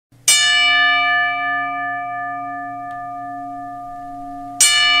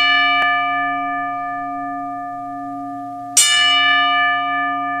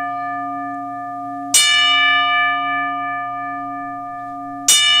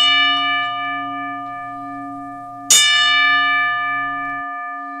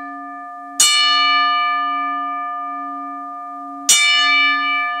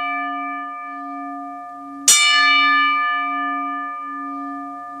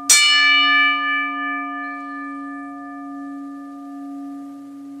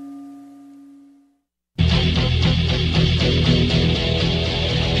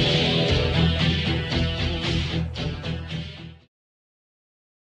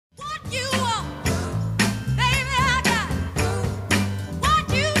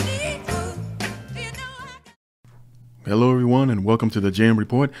Hello, everyone, and welcome to the JM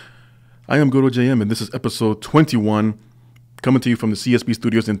Report. I am GoodOlJM, and this is episode 21, coming to you from the CSB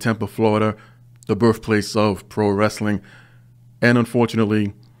studios in Tampa, Florida, the birthplace of pro wrestling. And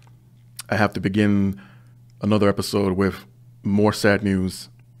unfortunately, I have to begin another episode with more sad news,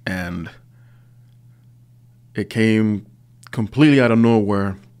 and it came completely out of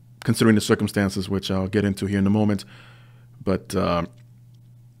nowhere, considering the circumstances, which I'll get into here in a moment. But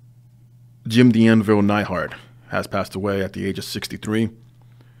Jim the Anvil Neidhart has passed away at the age of 63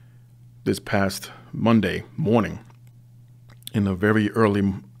 this past Monday morning in the very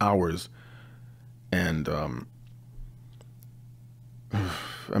early hours. And I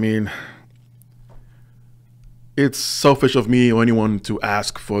mean, it's selfish of me or anyone to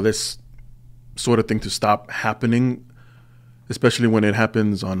ask for this sort of thing to stop happening, especially when it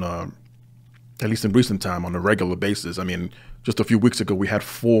happens on, at least in recent time, on a regular basis. I mean, just a few weeks ago, we had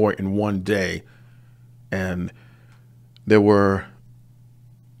 4 in one day, and there were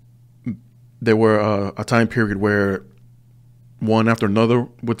a time period where one after another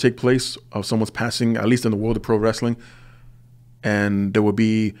would take place of someone's passing, at least in the world of pro wrestling, and there would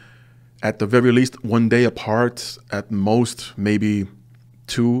be, at the very least, 1 day apart, at most maybe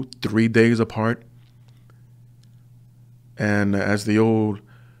 2-3 days apart. And as the old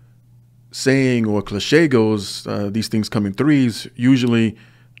saying or cliche goes, these things come in threes. Usually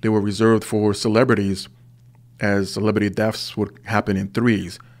they were reserved for celebrities, as celebrity deaths would happen in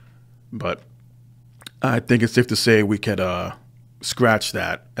threes. But I think it's safe to say we could scratch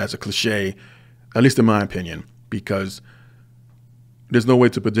that as a cliche, at least in my opinion, because there's no way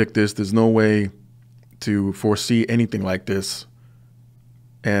to predict this. There's no way to foresee anything like this,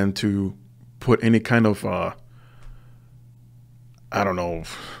 and to put any kind of, I don't know,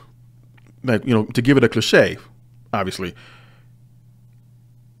 like, you know, to give it a cliche, obviously,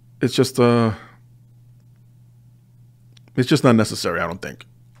 it's just not necessary, I don't think.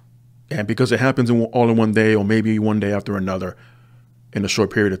 And because it happens all in one day, or maybe one day after another in a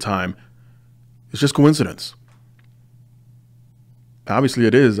short period of time, it's just coincidence. Obviously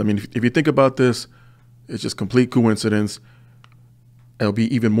it is. I mean, if you think about this, it's just complete coincidence. It'll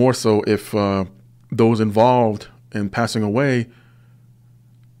be even more so if those involved in passing away,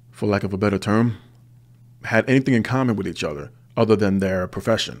 for lack of a better term, had anything in common with each other than their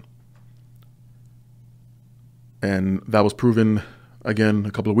profession. And that was proven again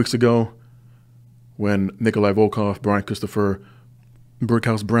a couple of weeks ago when Nikolai Volkov, Brian Christopher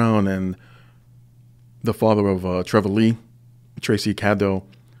Burkhouse Brown, and the father of Trevor Lee, Tracy Caddo,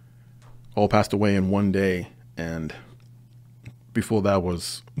 all passed away in one day. And before that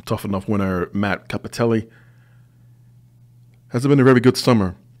was Tough Enough winner Matt Capitelli. Has been a very good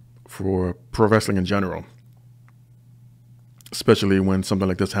summer for pro wrestling in general, especially when something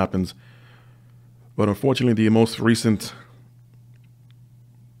like this happens. But unfortunately, the most recent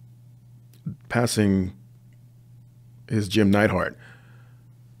passing is Jim Neidhart.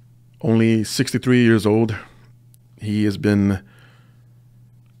 Only 63 years old. He has been,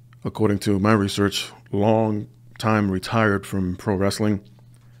 according to my research, long time retired from pro wrestling.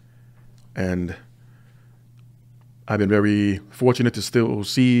 And I've been very fortunate to still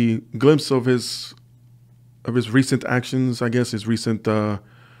see a glimpse of his recent actions, I guess, his recent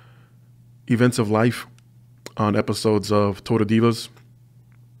events of life on episodes of Total Divas.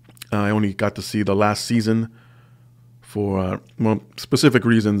 I only got to see the last season for specific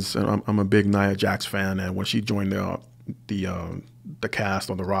reasons. I'm a big Nia Jax fan, and when she joined the cast,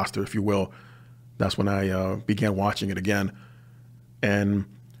 on the roster, if you will, that's when I began watching it again. And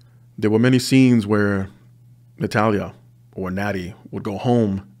there were many scenes where Natalia or Natty would go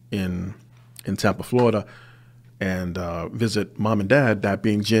home in Tampa, Florida, and visit mom and dad, that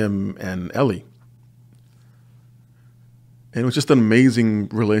being Jim and Ellie. And it was just an amazing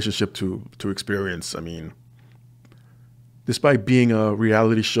relationship to experience. I mean, despite being a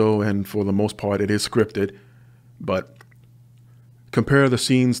reality show, and for the most part it is scripted, but compare the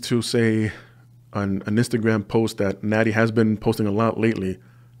scenes to, say, an Instagram post that Natty has been posting a lot lately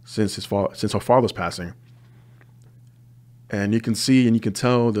since her father's passing. And you can see and you can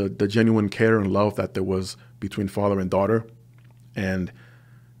tell the genuine care and love that there was between father and daughter. And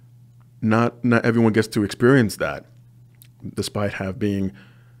not everyone gets to experience that, despite being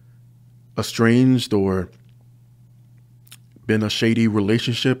estranged or been a shady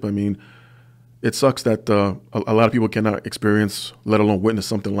relationship. I mean, it sucks that a lot of people cannot experience, let alone witness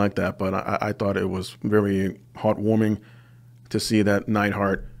something like that. But I thought it was very heartwarming to see that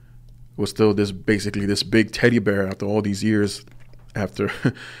Neidhart was still basically this big teddy bear after all these years, after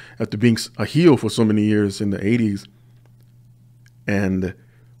being a heel for so many years in the 80s. And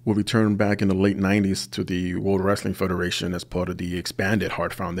would return back in the late 90s to the World Wrestling Federation as part of the expanded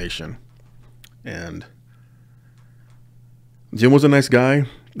Hart Foundation. And Jim was a nice guy.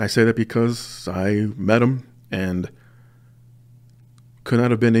 I say that because I met him and could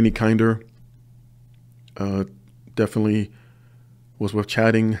not have been any kinder. Definitely was worth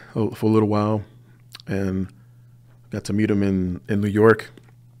chatting for a little while, and got to meet him in New York.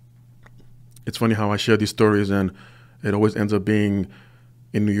 It's funny how I share these stories and it always ends up being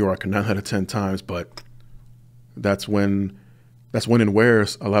in New York 9 out of 10 times, but that's when and where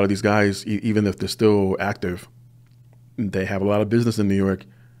a lot of these guys, even if they're still active, they have a lot of business in New York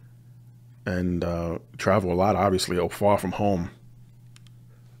and travel a lot, obviously, or far from home.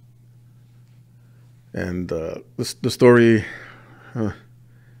 And the story,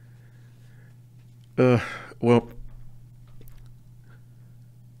 well,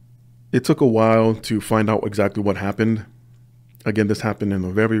 it took a while to find out exactly what happened. Again, this happened in the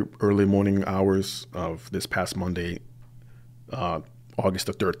very early morning hours of this past Monday, August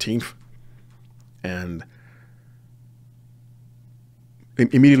the 13th. And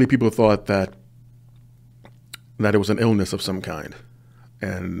immediately people thought that it was an illness of some kind.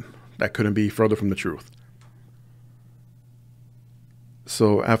 And that couldn't be further from the truth.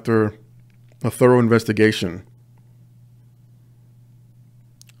 So after a thorough investigation,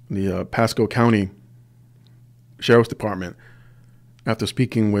 the Pasco County Sheriff's Department, after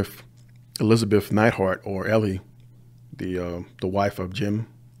speaking with Elizabeth Neidhart, or Ellie, the wife of Jim,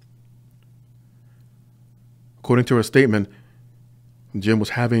 according to her statement, Jim was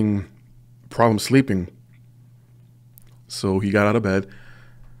having problems sleeping. So he got out of bed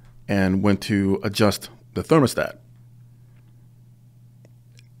and went to adjust the thermostat.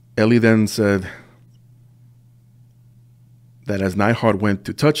 Ellie then said that as Neidhart went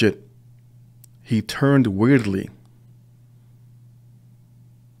to touch it, he turned weirdly,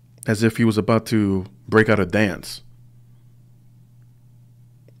 as if he was about to break out a dance,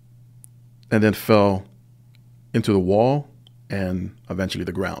 and then fell into the wall and eventually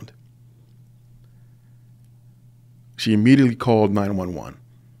the ground. She immediately called 911,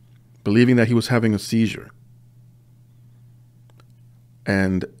 believing that he was having a seizure.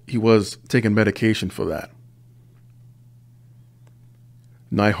 And he was taking medication for that.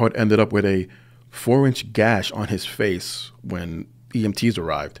 Neidhart ended up with a 4-inch gash on his face when EMTs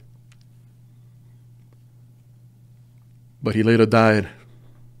arrived. But he later died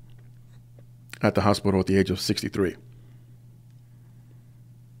at the hospital at the age of 63.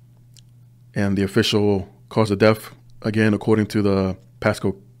 And the official cause of death, again, according to the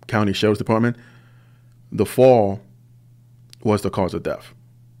Pasco County Sheriff's Department, the fall was the cause of death.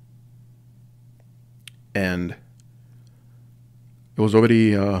 And it was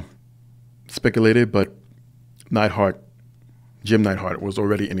already speculated, but Jim Neidhart, was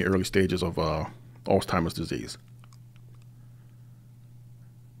already in the early stages of Alzheimer's disease.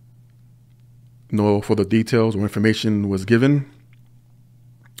 No further details or information was given.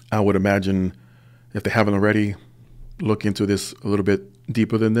 I would imagine, if they haven't already, look into this a little bit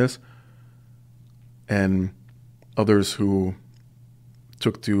deeper than this. And others who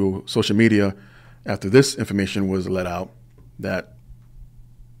took to social media after this information was let out, that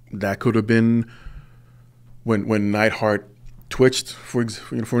could have been when Neidhart twitched, for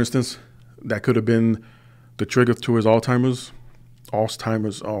instance, that could have been the trigger to his Alzheimer's.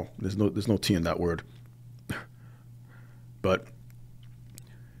 Oh, there's no T in that word. But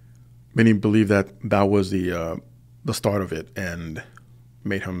many believe that was the start of it and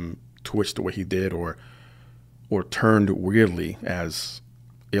made him twitch the way he did, or turned weirdly, as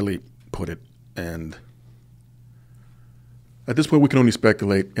Ellie put it. And at this point, we can only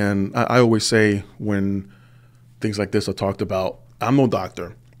speculate. And I always say, when things like this are talked about, I'm no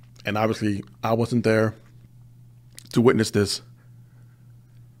doctor, and obviously I wasn't there to witness this.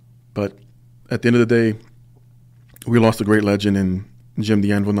 But at the end of the day, we lost a great legend in Jim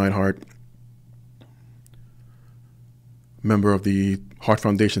the Anvil Neidhart, member of the Hart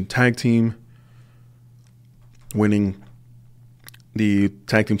Foundation tag team, winning the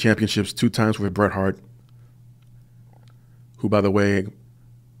tag team championships 2 times with Bret Hart, who, by the way,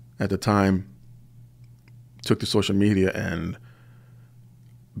 at the time took to social media and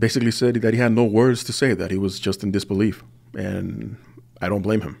basically said that he had no words to say, that he was just in disbelief. And I don't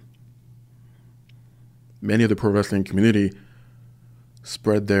blame him. Many of the pro wrestling community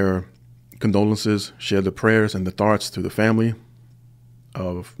spread their condolences, shared the prayers and the thoughts to the family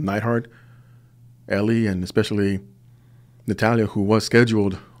of Neidhart, Ellie, and especially Natalia, who was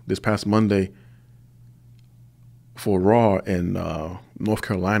scheduled this past Monday for Raw in North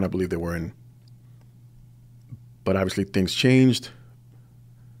Carolina, I believe they were in. But obviously things changed.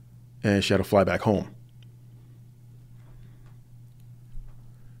 and she had to fly back home.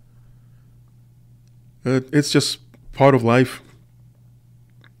 It's just part of life.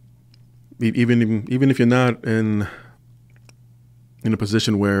 Even if you're not in a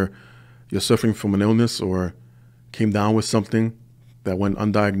position where you're suffering from an illness or came down with something that went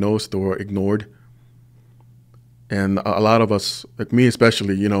undiagnosed or ignored. And a lot of us, like me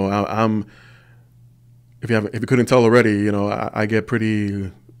especially, you know, I'm if you couldn't tell already, you know, I get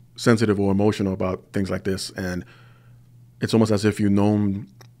pretty sensitive or emotional about things like this, and it's almost as if you've known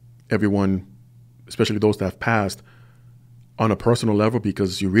everyone, especially those that have passed, on a personal level,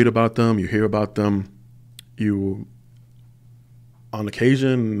 because you read about them, you hear about them, you, on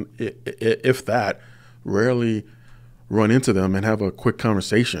occasion, if that, rarely run into them and have a quick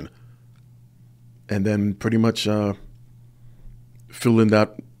conversation, and then pretty much fill in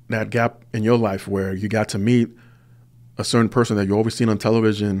that gap in your life where you got to meet a certain person that you always seen on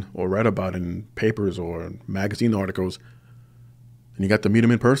television or read about in papers or magazine articles, and you got to meet him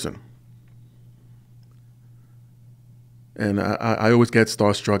in person. And I always get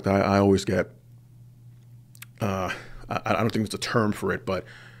starstruck. I always get, I don't think there's a term for it, but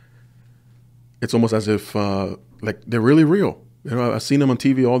it's almost as if like they're really real. You know, I've seen them on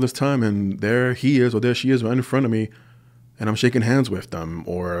TV all this time, and there he is or there she is right in front of me, and I'm shaking hands with them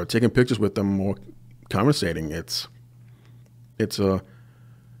or taking pictures with them or conversating. It's one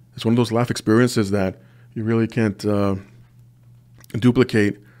of those life experiences that you really can't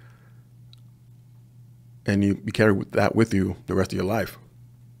duplicate, and you carry that with you the rest of your life.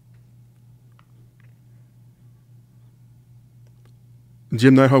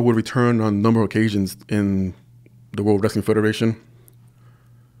 Jim Neidhart would return on a number of occasions in the World Wrestling Federation.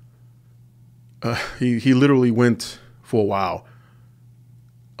 He literally went for a while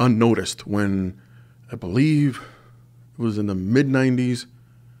unnoticed when, I believe it was in the mid-90s,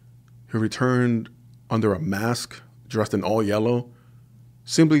 he returned under a mask, dressed in all yellow,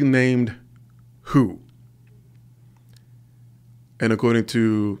 simply named Who. And according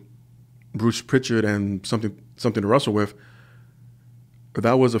to Bruce Pritchard and Something to Wrestle With,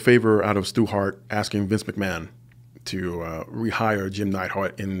 that was a favor out of Stu Hart asking Vince McMahon to rehire Jim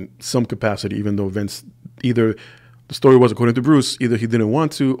Neidhart in some capacity, even though Vince, either the story was, according to Bruce, either he didn't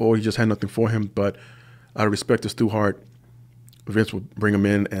want to or he just had nothing for him. But out of respect to Stu Hart, Vince would bring him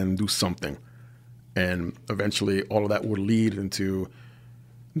in and do something. And eventually all of that would lead into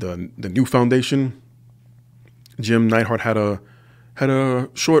the new foundation. Jim Neidhart had a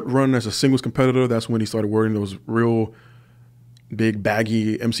short run as a singles competitor. That's when he started wearing those real big,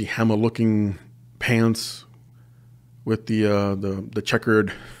 baggy MC Hammer looking pants with the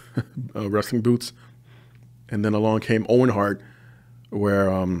checkered wrestling boots. And then along came Owen Hart,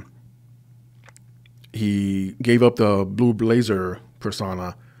 where he gave up the blue blazer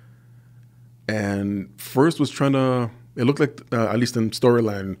persona and first was trying to, it looked like, at least in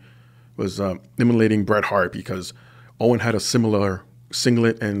storyline, was emulating Bret Hart, because Owen had a similar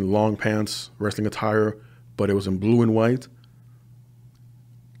singlet and long pants wrestling attire, but it was in blue and white.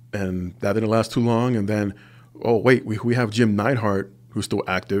 And that didn't last too long. And then, oh, wait, we have Jim Neidhart, who's still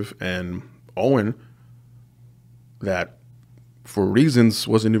active, and Owen, that for reasons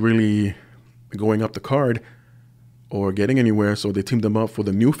wasn't really going up the card or getting anywhere. So they teamed them up for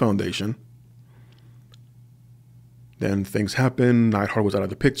the new foundation. Then things happened. Neidhart was out of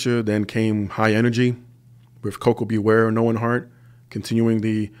the picture. Then came High Energy with Coco Beware and Owen Hart, continuing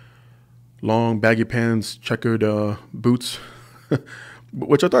the long baggy pants, checkered boots,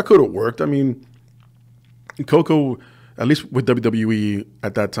 which I thought could have worked. I mean, Coco, at least with WWE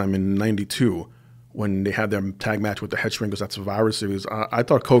at that time in '92, when they had their tag match with the Head Shrinkers at Survivor Series, I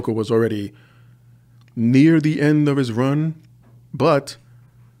thought Coco was already near the end of his run, but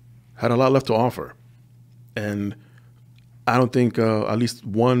had a lot left to offer. And I don't think at least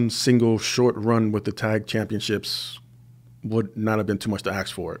one single short run with the tag championships would not have been too much to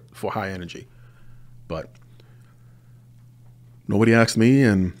ask for High Energy. But nobody asked me,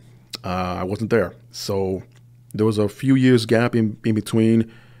 and I wasn't there. So there was a few years gap in between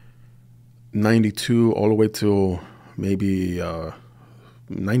 '92 all the way till maybe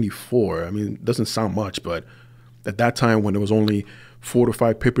 '94. I mean, it doesn't sound much, but at that time when there was only 4 to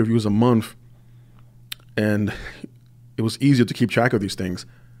 5 pay-per-views a month, and it was easier to keep track of these things,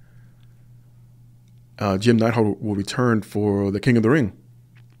 Jim Neidhart will return for the King of the Ring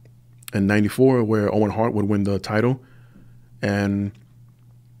in '94, where Owen Hart would win the title. And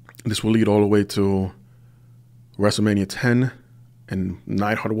this will lead all the way to WrestleMania 10, and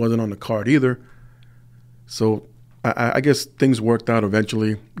Neidhart wasn't on the card either. So I guess things worked out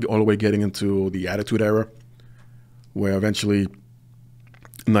eventually, all the way getting into the Attitude Era, where eventually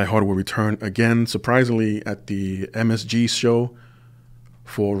Neidhart will return again, surprisingly, at the MSG show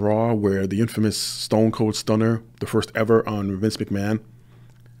for Raw, where the infamous Stone Cold Stunner, the first ever on Vince McMahon.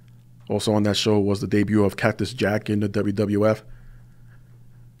 Also on that show was the debut of Cactus Jack in the WWF.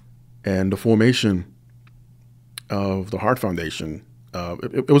 And the formation of the Hart Foundation.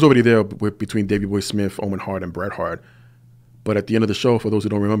 It was already there between Davey Boy Smith, Owen Hart, and Bret Hart. But at the end of the show, for those who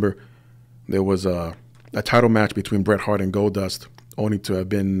don't remember, there was a title match between Bret Hart and Goldust, only to have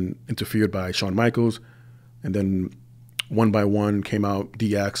been interfered by Shawn Michaels. And then one by one came out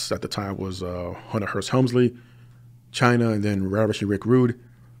DX. At the time was Hunter Hearst Helmsley, Chyna, and then Ravishing Rick Rude.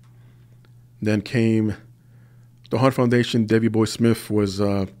 Then came the Hart Foundation. Davey Boy Smith was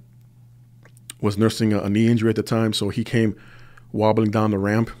nursing a knee injury at the time, so he came wobbling down the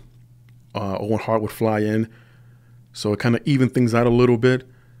ramp. Owen Hart would fly in. So it kind of evened things out a little bit.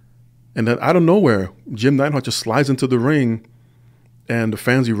 And then out of nowhere, Jim Neidhart just slides into the ring, and the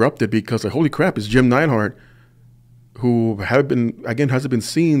fans erupted because, like, holy crap, it's Jim Neidhart, who hasn't been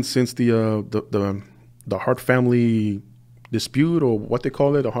seen since the Hart family dispute, or what they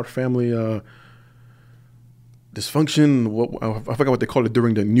call it, the Hart family dysfunction. I forgot what they called it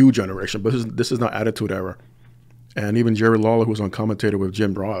during the new generation, but this is not Attitude Era. And even Jerry Lawler, who was on commentator with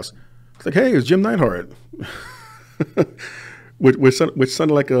Jim Ross, it's like, hey, it's Jim Neidhart. which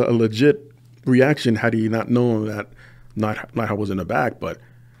sounded like a legit reaction had he not known that Neidhart was in the back, but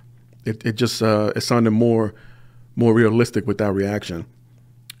it just it sounded more realistic with that reaction.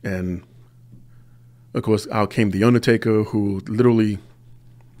 And of course, out came the Undertaker, who literally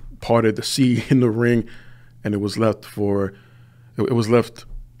parted the sea in the ring, and it was left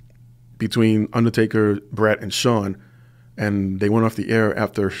between Undertaker, Bret, and Shawn, and they went off the air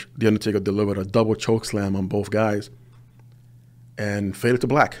after the Undertaker delivered a double choke slam on both guys and faded to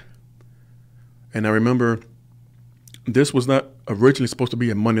black. And I remember this was not originally supposed to be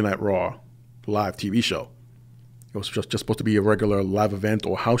a Monday Night Raw live TV show. It was just supposed to be a regular live event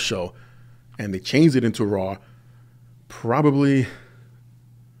or house show, and they changed it into Raw. Probably,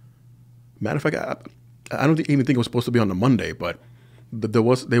 matter of fact, I don't even think it was supposed to be on the Monday, but there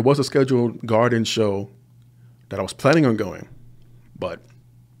was a scheduled Garden show that I was planning on going, but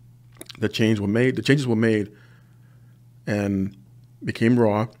the changes were made and became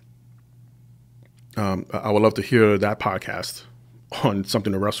Raw. I would love to hear that podcast on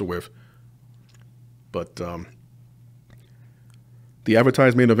Something to Wrestle With, but the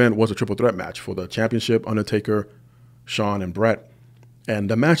advertised main event was a triple threat match for the championship: Undertaker, Shawn, and Bret. And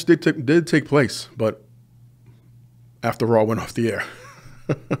the match did take place, but after Raw went off the air.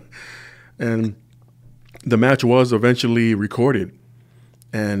 And the match was eventually recorded,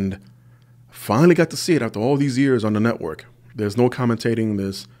 and finally got to see it after all these years on the network. There's no commentating.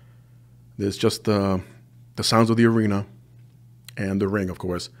 There's just the sounds of the arena and the ring, of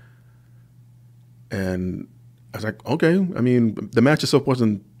course. And I was like, okay. I mean, the match itself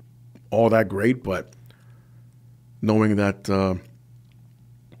wasn't all that great, but knowing that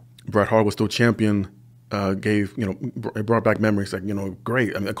Bret Hart was still champion it brought back memories. Like,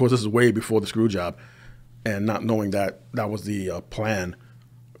 great. I mean, of course, this is way before the screw job, and not knowing that was the plan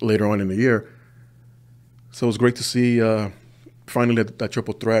later on in the year. So it was great to see finally that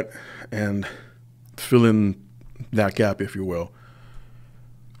triple threat and fill in that gap, if you will.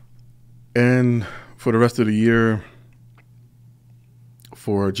 And for the rest of the year,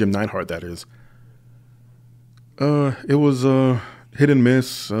 for Jim Neidhart, that is, it was hit and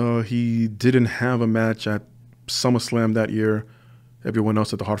miss. He didn't have a match at SummerSlam that year. Everyone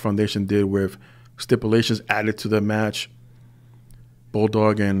else at the Hart Foundation did, with stipulations added to the match.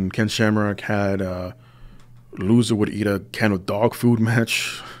 Bulldog and Ken Shamrock had loser would eat a can of dog food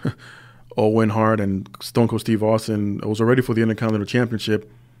match. Owen Hart and Stone Cold Steve Austin was already for the Intercontinental Championship,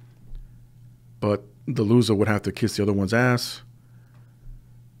 but the loser would have to kiss the other one's ass.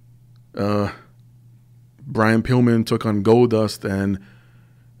 Brian Pillman took on Goldust, and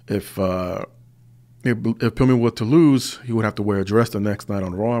if Pillman were to lose, he would have to wear a dress the next night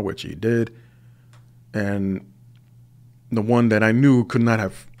on Raw, which he did. And the one that I knew could not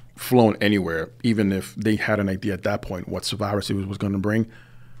have flown anywhere, even if they had an idea at that point what Survivor Series was going to bring.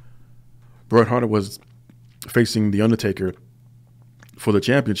 Bret Hart was facing The Undertaker for the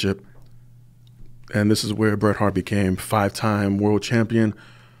championship, and this is where Bret Hart became 5-time world champion.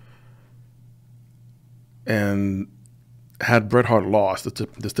 And had Bret Hart lost,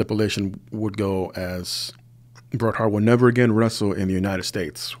 the stipulation would go as Bret Hart will never again wrestle in the United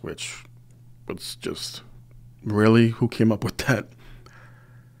States, which was just, really, who came up with that?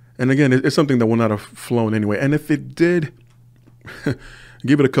 And again, it's something that would not have flown anyway. And if it did,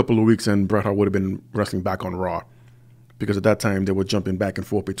 give it a couple of weeks and Bret Hart would have been wrestling back on Raw. because at that time they were jumping back and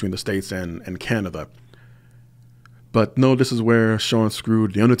forth between the States and Canada. But no, this is where Shawn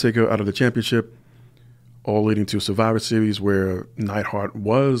screwed The Undertaker out of the championship, all leading to Survivor Series, where Neidhart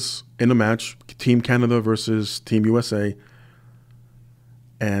was in a match, Team Canada versus Team USA.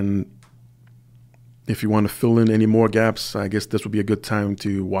 And if you want to fill in any more gaps, I guess this would be a good time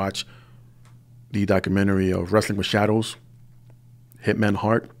to watch the documentary of Wrestling with Shadows, Hitman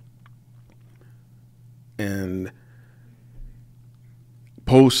Hart. And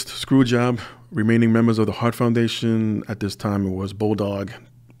post Screwjob, remaining members of the Hart Foundation at this time, it was Bulldog,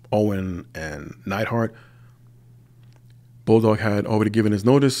 Owen, and Neidhart. Bulldog had already given his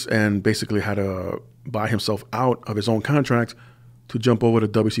notice and basically had to buy himself out of his own contract to jump over to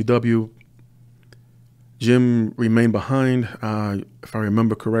WCW. Jim remained behind. If I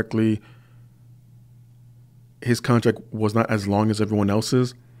remember correctly, his contract was not as long as everyone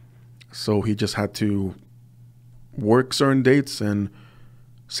else's, so he just had to work certain dates and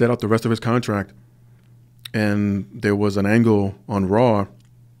set out the rest of his contract. And there was an angle on Raw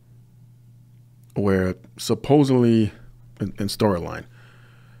where supposedly, in storyline,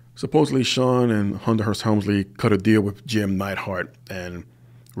 supposedly Shawn and Hunter Hearst Helmsley cut a deal with Jim Neidhart, and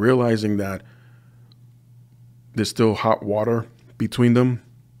realizing that there's still hot water between them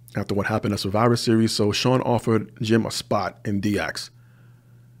after what happened at Survivor Series, so Shawn offered Jim a spot in DX,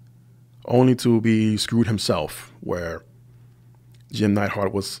 only to be screwed himself, where Jim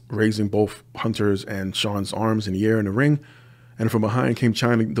Neidhart was raising both Hunter's and Shawn's arms in the air in the ring, and from behind came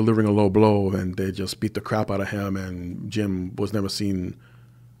Chyna delivering a low blow, and they just beat the crap out of him, and Jim was never seen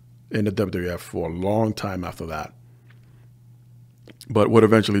in the WWF for a long time after that. But would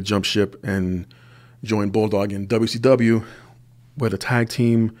eventually jump ship and join Bulldog in WCW, where the tag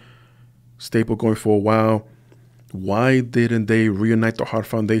team staple going for a while. Why didn't they reunite the Hart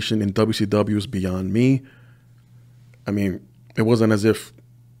Foundation in WCW is beyond me. I mean, it wasn't as if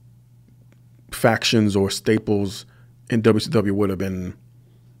factions or staples in WCW would have been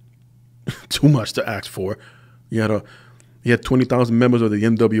too much to ask for. You had 20,000 members of the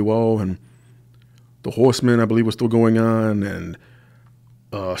NWO, and the Horsemen, I believe, was still going on. And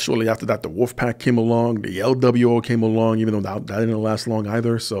shortly after that, the Wolfpack came along. The LWO came along, even though that didn't last long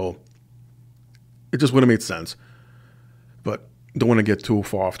either. So it just wouldn't have made sense. But don't want to get too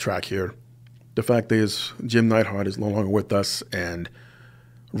far off track here. The fact is, Jim Neidhart is no longer with us, and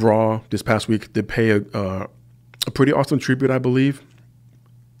Raw this past week did pay a pretty awesome tribute, I believe,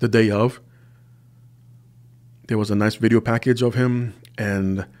 the day of. There was a nice video package of him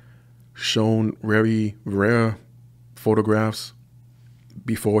and shown very rare photographs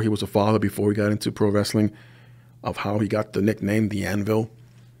before he was a father, before he got into pro wrestling, of how he got the nickname the Anvil.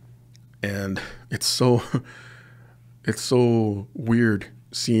 And it's so weird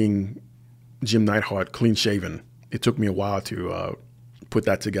seeing Jim Neidhart clean shaven. It took me a while to put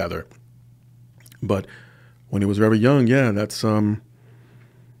that together. But when he was very young, yeah, that's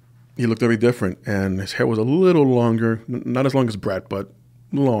he looked very different, and his hair was a little longer, not as long as Brett, but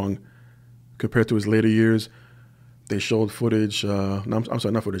long compared to his later years. They showed footage, I'm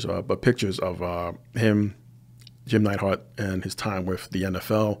sorry, not footage, but pictures of him, Jim Neidhart, and his time with the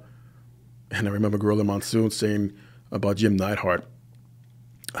NFL. And I remember Gorilla Monsoon saying about Jim Neidhart,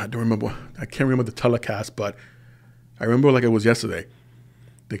 I can't remember the telecast, but I remember like it was yesterday.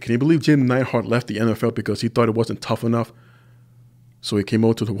 Can you believe Jim Neidhart left the NFL because he thought it wasn't tough enough? So he came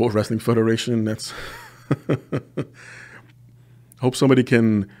over to the World Wrestling Federation. That's hope somebody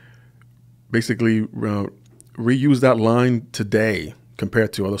can basically reuse that line today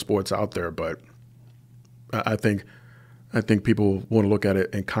compared to other sports out there. But I think people want to look at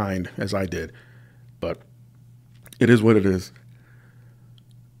it in kind, as I did. But it is what it is.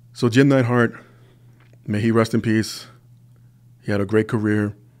 So Jim Neidhart, may he rest in peace. He had a great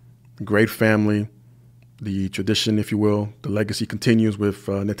career, great family. The tradition, if you will, the legacy continues with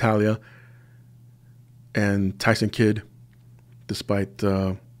Natalya and Tyson Kidd, despite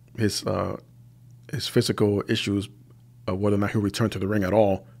his physical issues. Whether or not he'll return to the ring at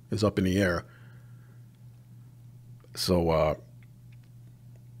all is up in the air. So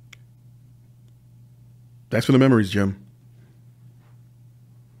thanks for the memories, Jim.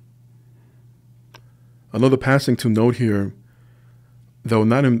 Another passing to note here, though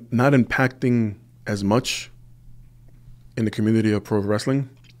not impacting as much in the community of pro wrestling,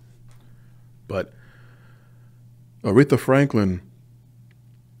 but Aretha Franklin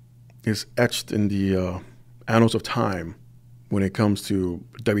is etched in the annals of time when it comes to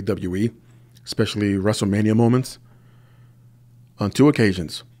WWE, especially WrestleMania moments, on two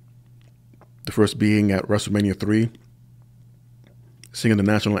occasions. The first being at WrestleMania 3, singing the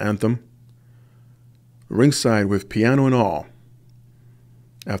national anthem. ringside with piano and all,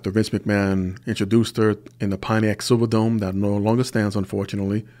 after Vince McMahon introduced her in the Pontiac Silverdome that no longer stands,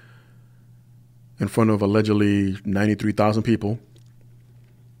 unfortunately, in front of allegedly 93,000 people,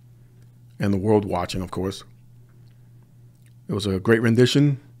 and the world watching, of course. It was a great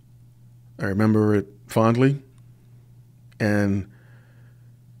rendition. I remember it fondly. And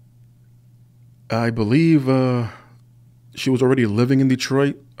I believe she was already living in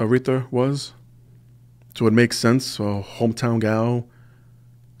Detroit, Aretha was. So it makes sense, a hometown gal,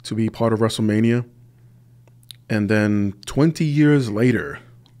 to be part of WrestleMania. And then 20 years later,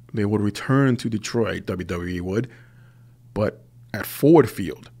 they would return to Detroit, WWE would, but at Ford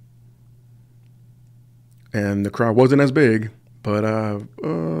Field. And the crowd wasn't as big, but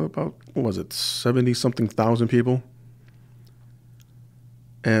about, what was it, 70-something thousand people.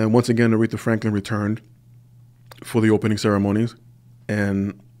 And once again, Aretha Franklin returned for the opening ceremonies,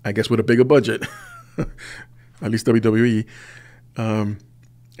 and I guess with a bigger budget, at least WWE.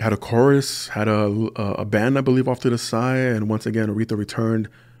 Had a chorus, had a band, I believe, off to the side, and once again, Aretha returned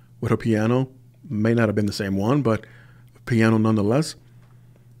with her piano. May not have been the same one, but piano nonetheless.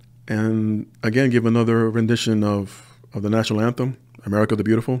 And again, give another rendition of the national anthem, America the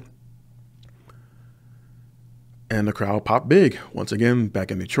Beautiful. And the crowd popped big. Once again,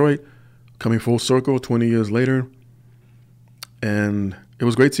 back in Detroit, coming full circle 20 years later. And it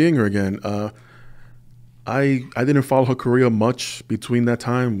was great seeing her again. I didn't follow her career much between that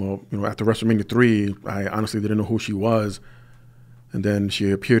time. Well, after WrestleMania 3, I honestly didn't know who she was. And then she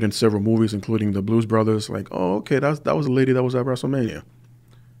appeared in several movies, including the Blues Brothers. Like, oh, okay, that was a lady that was at WrestleMania.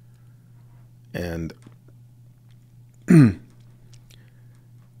 And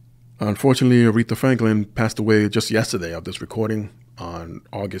unfortunately, Aretha Franklin passed away just yesterday of this recording on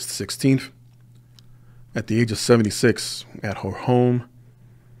August 16th at the age of 76 at her home.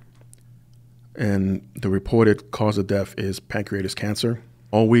 And the reported cause of death is pancreatic cancer.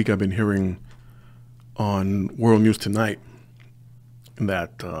 All week I've been hearing on World News Tonight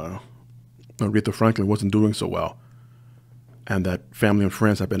that Aretha Franklin wasn't doing so well, and that family and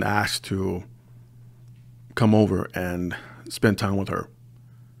friends have been asked to come over and spend time with her.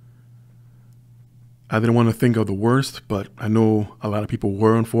 I didn't want to think of the worst, but I know a lot of people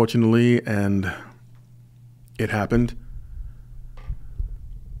were, unfortunately, and it happened.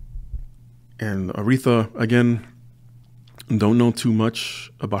 And Aretha, again, don't know too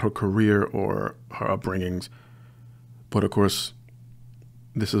much about her career or her upbringings. But of course,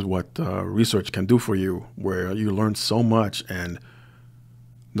 this is what research can do for you, where you learn so much, and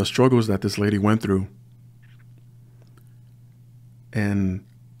the struggles that this lady went through. And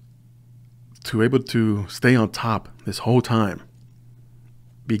to be able to stay on top this whole time,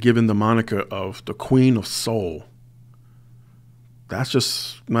 be given the moniker of the Queen of Soul. That's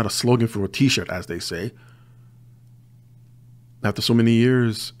just not a slogan for a t-shirt, as they say. After so many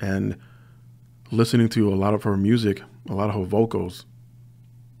years and listening to a lot of her music, a lot of her vocals,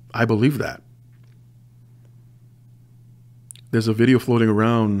 I believe that. There's a video floating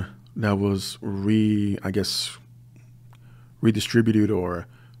around that was redistributed or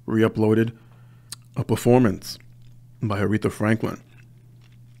re-uploaded, a performance by Aretha Franklin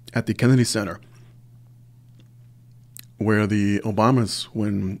at the Kennedy Center, where the Obamas,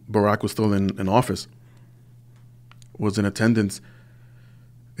 when Barack was still in office, was in attendance,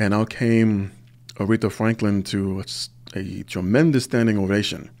 and out came Aretha Franklin to a tremendous standing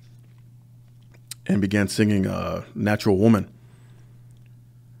ovation and began singing Natural Woman.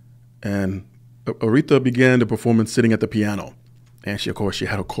 And Aretha began the performance sitting at the piano, and she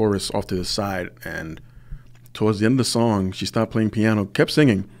had a chorus off to the side, and towards the end of the song, she stopped playing piano, kept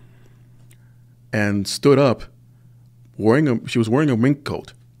singing, and stood up. She was wearing a mink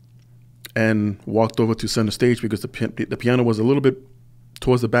coat, and walked over to center stage because the piano was a little bit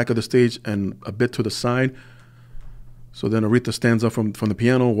towards the back of the stage and a bit to the side. So then Aretha stands up from the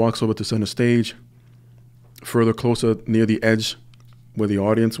piano, walks over to center stage, further closer near the edge where the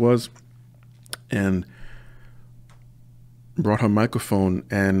audience was, and brought her microphone.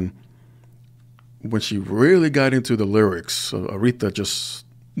 And when she really got into the lyrics, Aretha just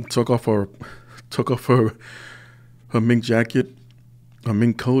took off her mink jacket, her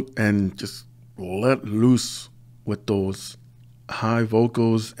mink coat, and just let loose with those high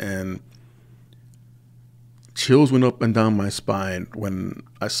vocals, and chills went up and down my spine when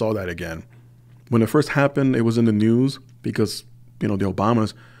I saw that again. When it first happened, it was in the news because, the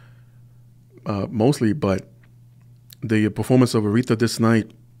Obamas mostly, but the performance of Aretha this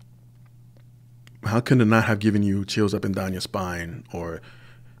night, how can it not have given you chills up and down your spine or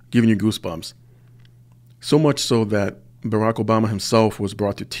given you goosebumps? So much so that Barack Obama himself was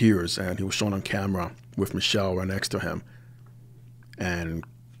brought to tears, and he was shown on camera with Michelle right next to him, and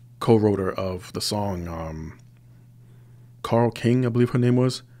co-writer of the song, Carl King, I believe her name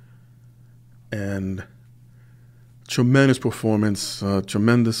was. And tremendous performance,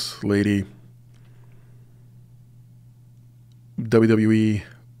 tremendous lady. WWE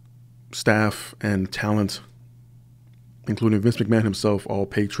staff and talent, including Vince McMahon himself, all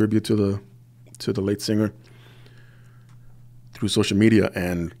paid tribute to the late singer through social media.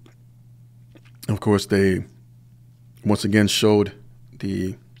 And of course, they once again showed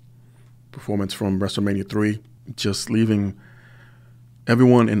the performance from WrestleMania 3, just leaving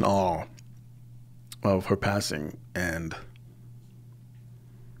everyone in awe of her passing. And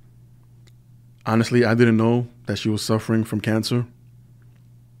honestly, I didn't know that she was suffering from cancer.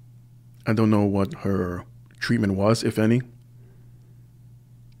 I don't know what her treatment was, if any.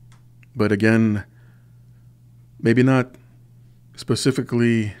 But again, maybe not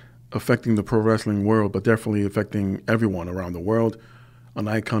specifically affecting the pro wrestling world, but definitely affecting everyone around the world. An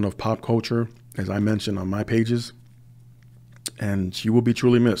icon of pop culture, as I mentioned on my pages. And she will be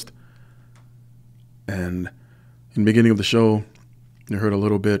truly missed. And in the beginning of the show, you heard a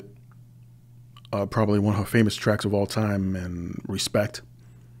little bit, probably one of her famous tracks of all time, and Respect.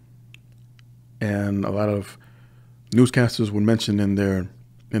 And a lot of newscasters would mention in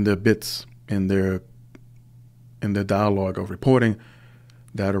their bits, in their dialogue of reporting,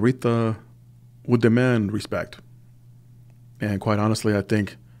 that Aretha would demand respect. And quite honestly, I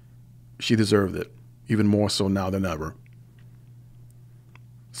think she deserved it, even more so now than ever.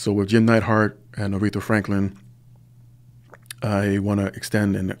 So with Jim Neidhart and Aretha Franklin, I want to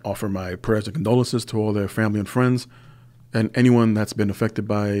extend and offer my prayers and condolences to all their family and friends and anyone that's been affected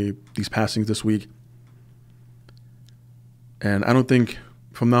by these passings this week. And I don't think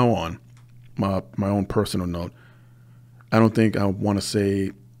from now on, my own personal note, I don't think I want to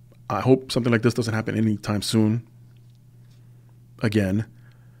say, I hope something like this doesn't happen anytime soon again,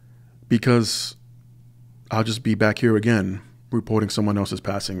 because I'll just be back here again reporting someone else's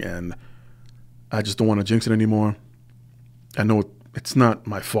passing, and I just don't want to jinx it anymore. I know it's not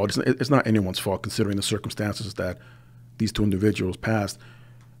my fault. It's not anyone's fault considering the circumstances that these two individuals passed.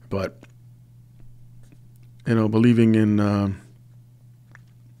 But, believing in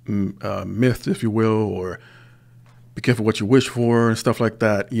myths, if you will, or be careful what you wish for and stuff like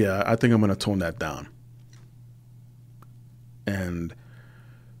that, yeah, I think I'm going to tone that down. And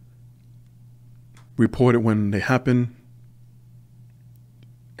report it when they happen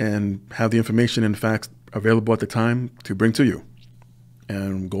and have the information and facts available at the time to bring to you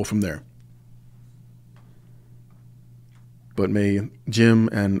and go from there. But may Jim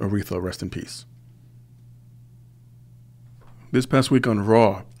and Aretha rest in peace. This past week on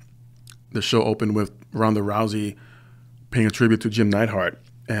Raw, the show opened with Ronda Rousey paying a tribute to Jim Neidhart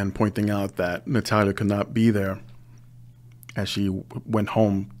and pointing out that Natalya could not be there as she went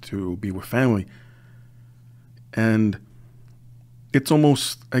home to be with family. And it's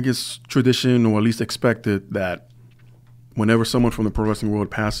almost, I guess, tradition, or at least expected, that whenever someone from the pro wrestling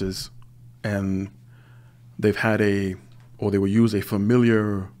world passes and they've had they will use a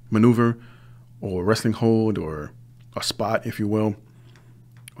familiar maneuver or wrestling hold or a spot, if you will,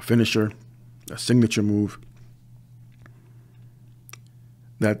 a finisher, a signature move,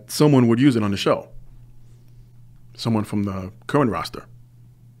 that someone would use it on the show. Someone from the current roster.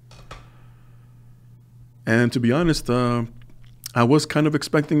 And to be honest, I was kind of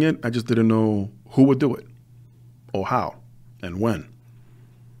expecting it. I just didn't know who would do it or how and when.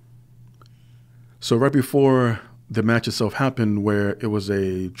 So right before the match itself happened, where it was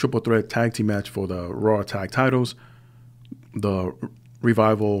a triple threat tag team match for the Raw tag titles, the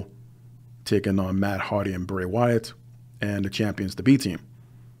Revival taking on Matt Hardy and Bray Wyatt, and the champions, the B Team.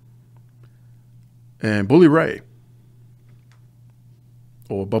 And Bully Ray,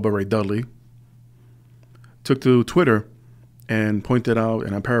 or Bubba Ray Dudley, took to Twitter and pointed out,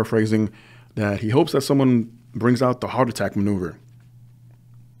 and I'm paraphrasing, that he hopes that someone brings out the heart attack maneuver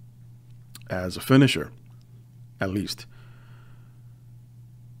as a finisher, at least.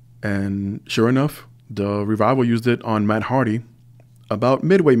 And sure enough, the Revival used it on Matt Hardy about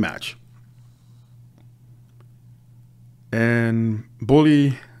midway match. And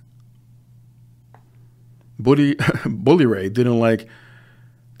Bully Ray didn't like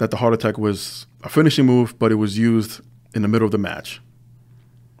that the heart attack was a finishing move, but it was used in the middle of the match.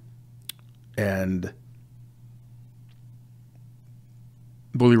 And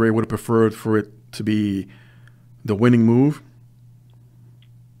Bully Ray would have preferred for it to be the winning move,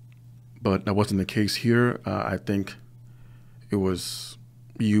 but that wasn't the case here. I think it was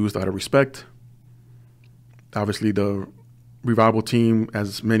used out of respect. Obviously, the Revival team,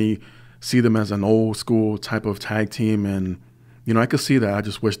 as many see them as an old school type of tag team. And, I could see that. I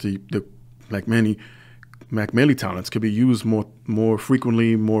just wish the McMahon talents could be used more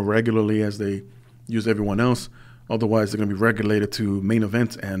frequently, more regularly as they use everyone else. Otherwise, they're going to be regulated to main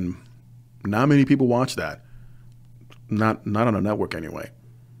event, and not many people watch that. Not on a network anyway.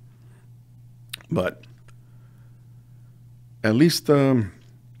 But at least it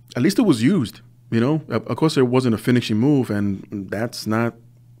was used. Of course, it wasn't a finishing move, and that's not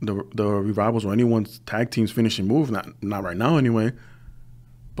the Revivals or anyone's tag team's finishing move. Not right now anyway.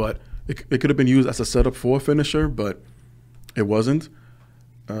 But it could have been used as a setup for a finisher, but it wasn't.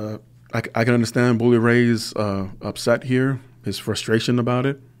 I can understand Bully Ray's upset here, his frustration about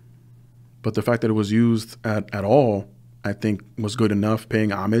it. But the fact that it was used at all, I think, was good enough,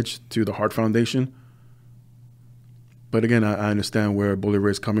 paying homage to the Hart Foundation. But again, I understand where Bully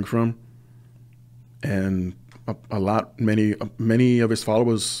Ray's coming from. And many of his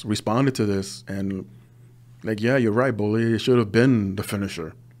followers responded to this. And yeah, you're right, Bully. It should have been the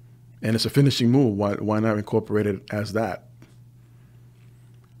finisher. And it's a finishing move. Why not incorporate it as that?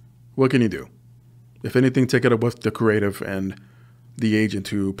 What can you do? If anything, take it up with the creative and the agent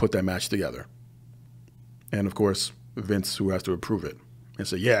who put that match together. And of course, Vince, who has to approve it and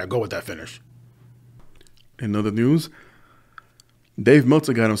say, yeah, go with that finish. In other news, Dave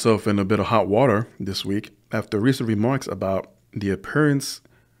Meltzer got himself in a bit of hot water this week after recent remarks about the appearance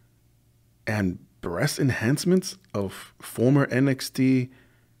and breast enhancements of former NXT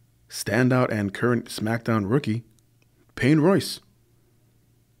standout and current SmackDown rookie, Payne Royce.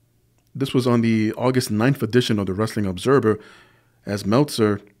 This was on the August 9th edition of the Wrestling Observer, as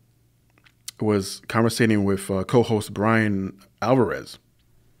Meltzer was conversating with co-host Brian Alvarez.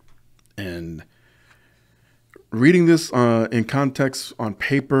 And reading this in context on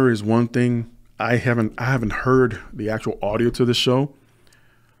paper is one thing. I haven't heard the actual audio to this show,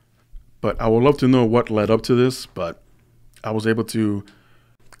 but I would love to know what led up to this. But I was able to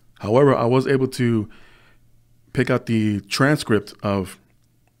pick out the transcript of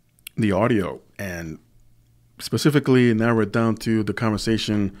the audio and specifically narrow it down to the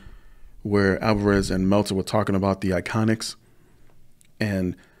conversation where Alvarez and Meltzer were talking about the Iconics.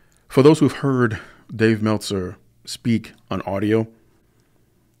 And for those who've heard Dave Meltzer speak on audio,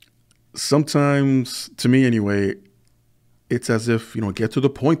 sometimes, to me anyway, it's as if, get to the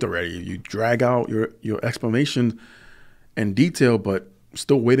point already. You drag out your explanation and detail, but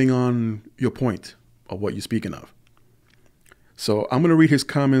still waiting on your point of what you're speaking of. So I'm going to read his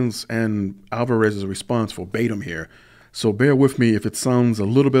comments and Alvarez's response verbatim here. So bear with me if it sounds a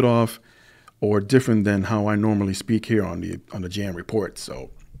little bit off or different than how I normally speak here on the Jam Report. So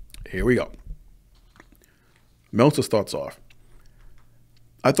here we go. Meltzer starts off.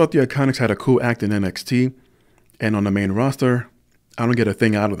 I thought the Iconics had a cool act in NXT, and on the main roster, I don't get a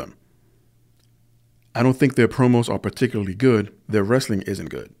thing out of them. I don't think their promos are particularly good. Their wrestling isn't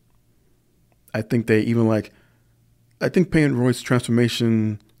good. I think Payne Royce's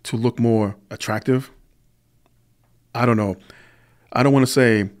transformation to look more attractive. I don't know. I don't want to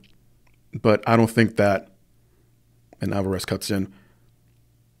say, but I don't think that, and Alvarez cuts in,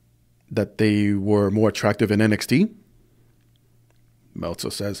 that they were more attractive in NXT.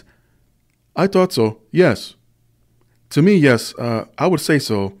 Meltzer says, I thought so, yes. To me, yes, I would say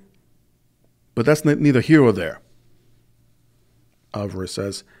so, but that's neither here or there. Alvarez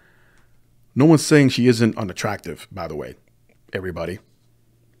says, no one's saying she isn't unattractive, by the way, everybody.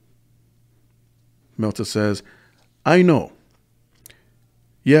 Meltzer says, I know.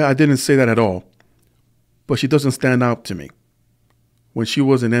 Yeah, I didn't say that at all, but she doesn't stand out to me. When she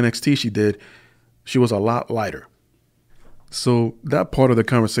was in NXT, she was a lot lighter. So that part of the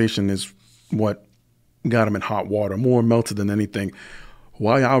conversation is what got him in hot water, more Meltzer than anything.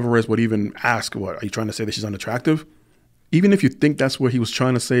 Why Alvarez would even ask, what, are you trying to say that she's unattractive? Even if you think that's what he was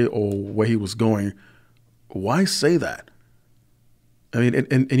trying to say or where he was going, why say that? I mean,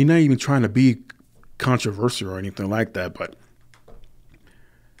 and you're not even trying to be controversial or anything like that, but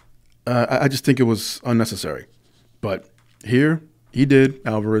I just think it was unnecessary. But here,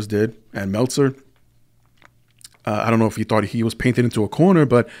 Alvarez did, and Meltzer, I don't know if he thought he was painted into a corner,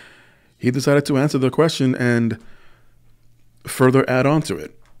 but he decided to answer the question and further add on to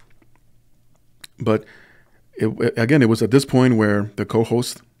it. But it was at this point where the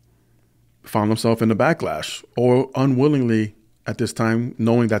co-host found himself in the backlash, or unwillingly at this time,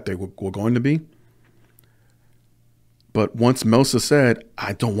 knowing that they were going to be. But once Meltzer said,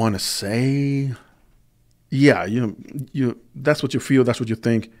 I don't want to say, yeah, that's what you feel, that's what you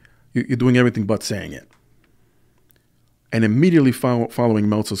think, you're doing everything but saying it. And immediately following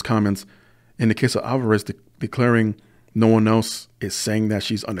Meltzer's comments, in the case of Alvarez declaring no one else is saying that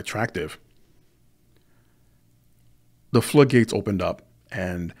she's unattractive, the floodgates opened up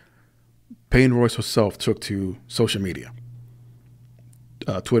and Payne Royce herself took to social media,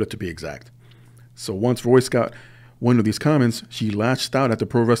 Twitter to be exact. So once Royce got one of these comments, she lashed out at the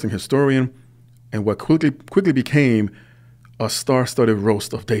pro wrestling historian and what quickly became a star-studded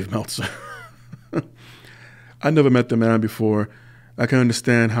roast of Dave Meltzer. I never met the man before. I can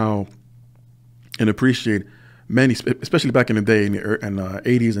understand how and appreciate many, especially back in the day in the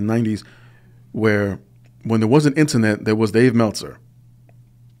 80s and 90s, where when there wasn't internet, there was Dave Meltzer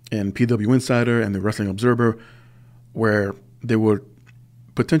and PW Insider and the Wrestling Observer, where they would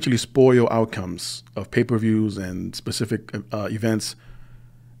potentially spoil outcomes of pay-per-views and specific events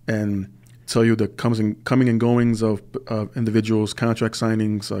and tell you the coming and goings of individuals, contract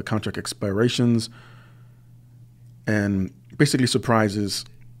signings, contract expirations, and basically surprises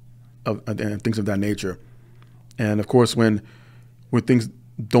and things of that nature. And of course, when things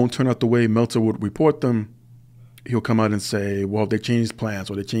don't turn out the way Meltzer would report them, he'll come out and say, well, they changed plans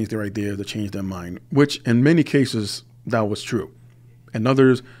or they changed their ideas, they changed their mind, which in many cases that was true. And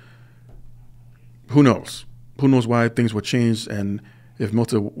others, who knows? Who knows why things were changed? And if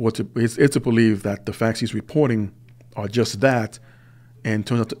Meltzer is to believe that the facts he's reporting are just that and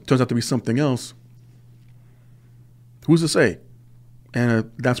turns out to be something else, who's to say?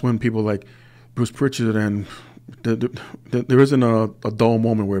 And that's when people like Bruce Pritchard and there isn't a dull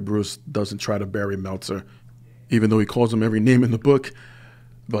moment where Bruce doesn't try to bury Meltzer, even though he calls him every name in the book,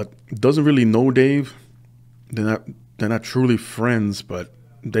 but doesn't really know Dave. They're not truly friends, but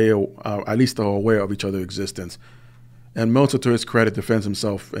they are at least are aware of each other's existence. And Meltzer, to his credit, defends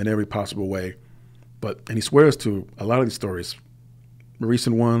himself in every possible way. And he swears to a lot of these stories,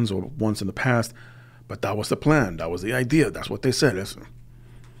 recent ones or ones in the past, but that was the plan. That was the idea. That's what they said. Listen,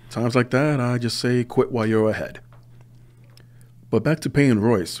 times like that, I just say quit while you're ahead. But back to Payne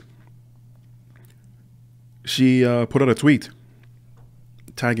Royce. She put out a tweet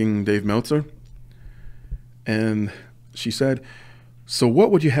tagging Dave Meltzer. And she said, "So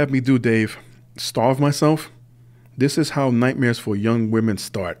what would you have me do, Dave? Starve myself? This is how nightmares for young women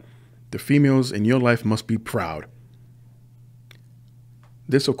start. The females in your life must be proud."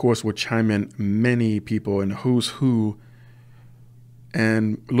 This, of course, would chime in many people in who's who.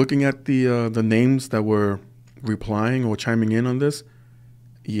 And looking at the names that were replying or chiming in on this,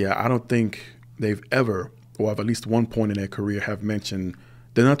 yeah, I don't think they've ever, or at least one point in their career, have mentioned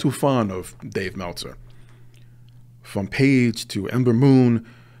they're not too fond of Dave Meltzer. From Paige to Ember Moon,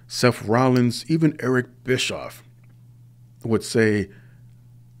 Seth Rollins, even Eric Bischoff would say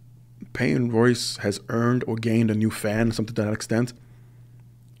Payne Royce has earned or gained a new fan, something to that extent.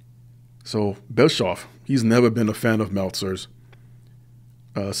 So Bischoff, he's never been a fan of Meltzer's,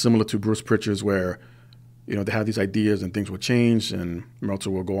 similar to Bruce Pritchard's, where they had these ideas and things would change, and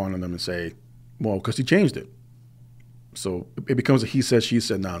Meltzer will go on them and say, well, because he changed it. So it becomes a he said, she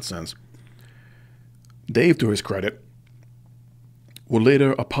said nonsense. Dave, to his credit, will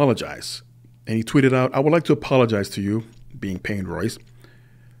later apologize. And he tweeted out, "I would like to apologize to you," being Payne Royce.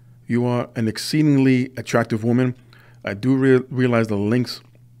 "You are an exceedingly attractive woman. I do realize the lengths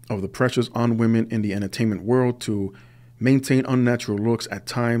of the pressures on women in the entertainment world to maintain unnatural looks at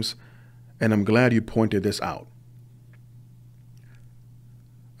times, and I'm glad you pointed this out."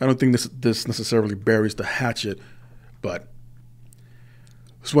 I don't think this necessarily buries the hatchet, but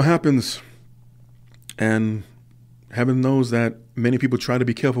it's what happens. And heaven knows that many people try to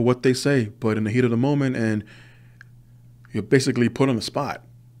be careful what they say, but in the heat of the moment, and you're basically put on the spot.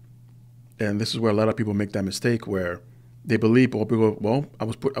 And this is where a lot of people make that mistake, where they believe, well, I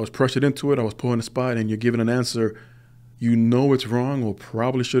was pressured into it, I was put on the spot, and you're given an answer. You know it's wrong or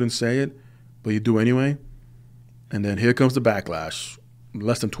probably shouldn't say it, but you do anyway. And then here comes the backlash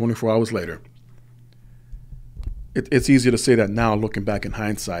less than 24 hours later. It's easier to say that now looking back in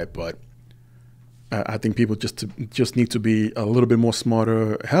hindsight, but I think people just need to be a little bit more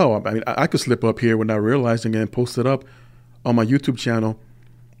smarter. Hell, I mean, I could slip up here without realizing it and post it up on my YouTube channel,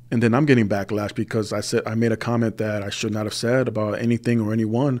 and then I'm getting backlash because I made a comment that I should not have said about anything or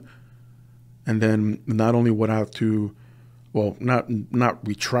anyone, and then not only would I have to, well, not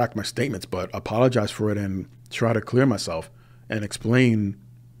retract my statements, but apologize for it and try to clear myself and explain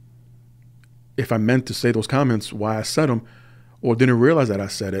if I meant to say those comments, why I said them, or didn't realize that I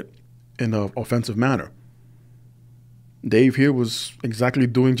said it in an offensive manner. Dave here was exactly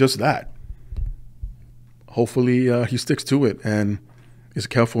doing just that. Hopefully he sticks to it and is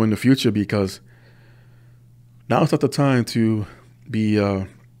careful in the future, because now it's not the time to be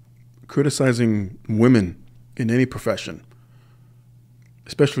criticizing women in any profession,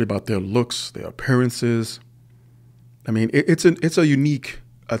 especially about their looks, their appearances, I mean, it's a unique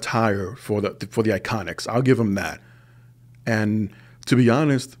attire for the Iconics. I'll give them that. And to be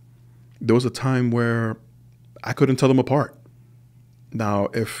honest, there was a time where I couldn't tell them apart. Now,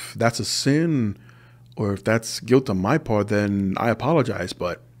 if that's a sin or if that's guilt on my part, then I apologize.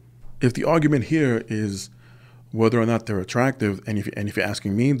 But if the argument here is whether or not they're attractive, and if you're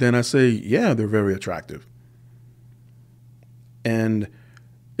asking me, then I say, yeah, they're very attractive. And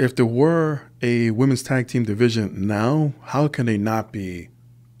if there were a women's tag team division now, how can they not be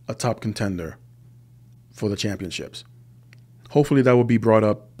a top contender for the championships? Hopefully that will be brought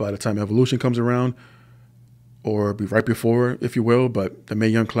up by the time Evolution comes around, or be right before, if you will. But the Mae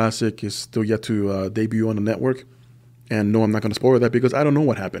Young Classic is still yet to debut on the network. And no, I'm not going to spoil that because I don't know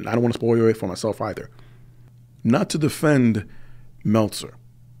what happened. I don't want to spoil it for myself either. Not to defend Meltzer.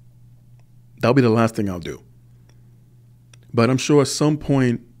 That'll be the last thing I'll do. But I'm sure at some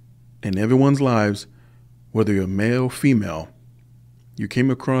point in everyone's lives, whether you're male or female, you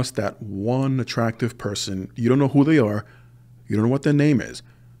came across that one attractive person. You don't know who they are. You don't know what their name is.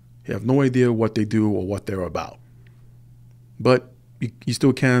 You have no idea what they do or what they're about. But you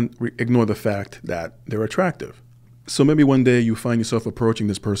still can't ignore the fact that they're attractive. So maybe one day you find yourself approaching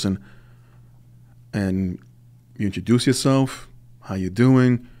this person and you introduce yourself, how you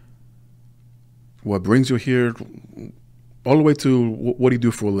doing, what brings you here, all the way to what do you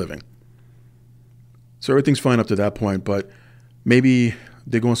do for a living. So everything's fine up to that point, but maybe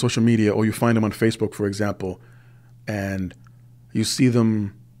they go on social media or you find them on Facebook, for example, and you see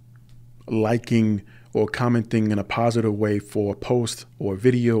them liking or commenting in a positive way for a post or a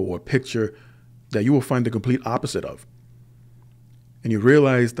video or a picture that you will find the complete opposite of. And you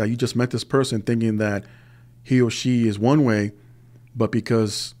realize that you just met this person thinking that he or she is one way, but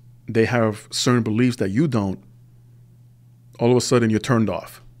because they have certain beliefs that you don't, all of a sudden you're turned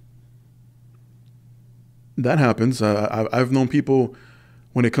off. That happens. I've known people,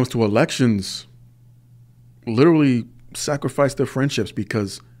 when it comes to elections, literally sacrifice their friendships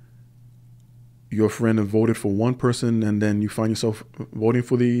because your friend have voted for one person and then you find yourself voting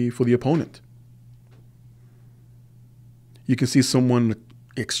for the opponent. You can see someone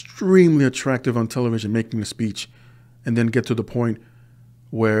extremely attractive on television making a speech and then get to the point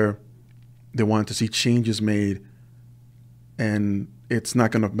where they want to see changes made, and it's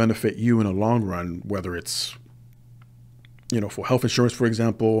not going to benefit you in the long run, whether it's, for health insurance, for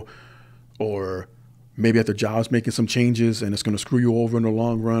example, or maybe at the job's making some changes and it's going to screw you over in the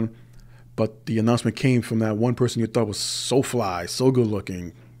long run. But the announcement came from that one person you thought was so fly, so good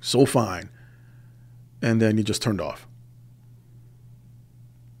looking, so fine, and then you just turned off.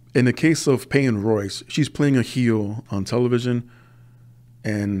 In the case of Peyton Royce, she's playing a heel on television,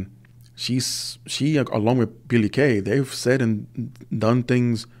 and she along with Billie Kay, they've said and done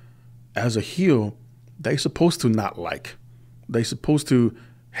things as a heel they're supposed to not like. They're supposed to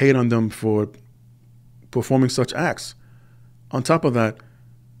hate on them for performing such acts. On top of that,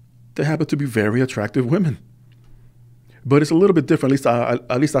 they happen to be very attractive women. But it's a little bit different,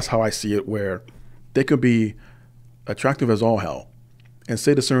 at least that's how I see it, where they could be attractive as all hell and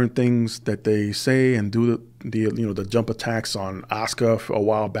say the certain things that they say and do the jump attacks on Asuka a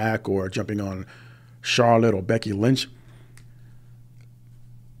while back, or jumping on Charlotte or Becky Lynch.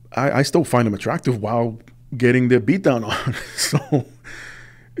 I still find them attractive while getting their beat down on. So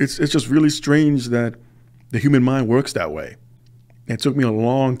it's just really strange that the human mind works that way. It took me a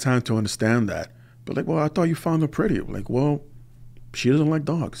long time to understand that. But I thought you found her pretty. Well, she doesn't like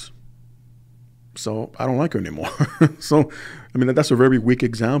dogs, so I don't like her anymore. So, that's a very weak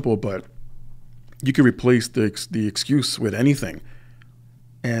example, but you can replace the excuse with anything.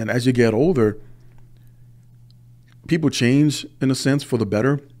 And as you get older, people change in a sense for the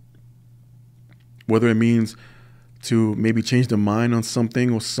better, whether it means to maybe change their mind on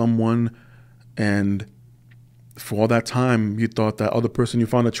something or someone, and for all that time you thought that other person you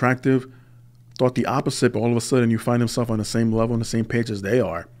found attractive thought the opposite, but all of a sudden you find yourself on the same level, on the same page as they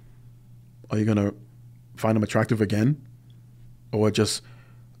are. Are you going to find them attractive again? Or just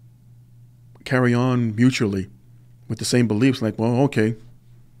carry on mutually with the same beliefs? Okay.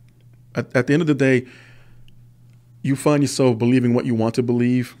 At the end of the day, you find yourself believing what you want to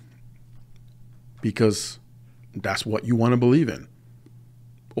believe because that's what you want to believe in.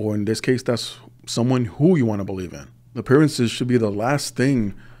 Or in this case, that's someone who you want to believe in. Appearances should be the last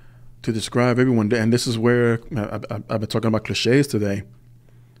thing to describe everyone. And this is where I've been talking about cliches today.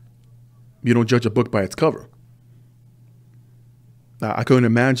 You don't judge a book by its cover. Now, I couldn't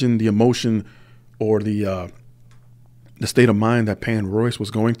imagine the emotion or the state of mind that Peyton Royce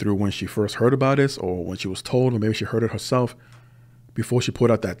was going through when she first heard about this, or when she was told, or maybe she heard it herself before she put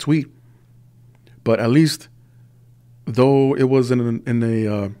out that tweet. But at least though it was in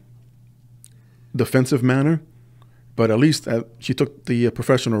a defensive manner, but at least she took the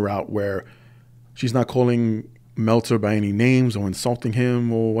professional route where she's not calling Meltzer by any names or insulting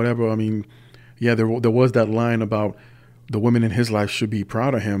him or whatever. I mean, yeah, there was that line about the women in his life should be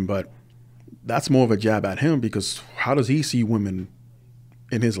proud of him, but that's more of a jab at him, because how does he see women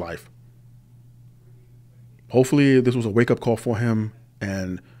in his life? Hopefully this was a wake-up call for him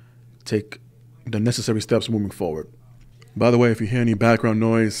and take the necessary steps moving forward. By the way, if you hear any background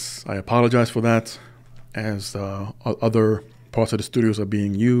noise, I apologize for that, as other parts of the studios are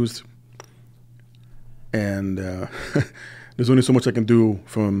being used. And there's only so much I can do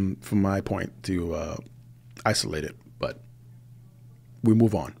from my point to isolate it, but we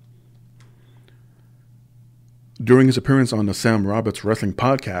move on. During his appearance on the Sam Roberts Wrestling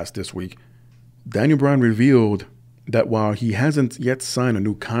Podcast this week, Daniel Bryan revealed that while he hasn't yet signed a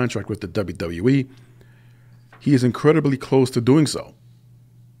new contract with the WWE, he is incredibly close to doing so.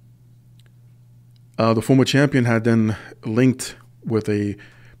 The former champion had then linked with a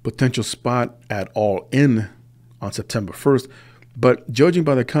potential spot at All In on September 1st, but judging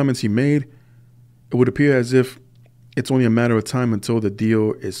by the comments he made, it would appear as if it's only a matter of time until the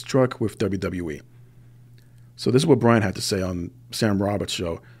deal is struck with WWE. So this is what Bryan had to say on Sam Roberts'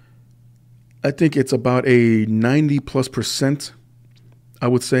 show. I think it's about a 90+%. I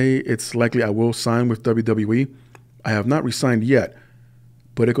would say it's likely I will sign with WWE. I have not resigned yet,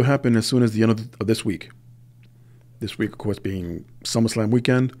 but it could happen as soon as the end of this week. This week, of course, being SummerSlam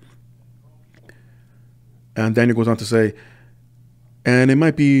weekend. And Daniel goes on to say, and it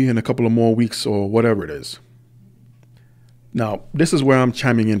might be in a couple of more weeks or whatever it is. Now, this is where I'm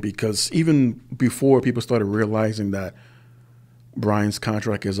chiming in, because even before people started realizing that Bryan's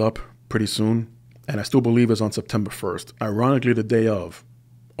contract is up pretty soon, and I still believe it's on September 1st, ironically the day of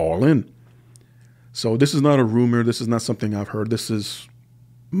All In. So this is not a rumor. This is not something I've heard. This is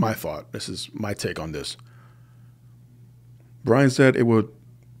my thought. This is my take on this. Bryan said it would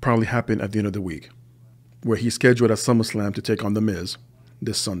probably happen at the end of the week, where he's scheduled at SummerSlam to take on The Miz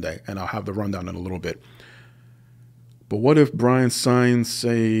this Sunday, and I'll have the rundown in a little bit. But what if Bryan signs,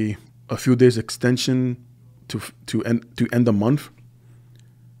 say, a few days extension to end the month,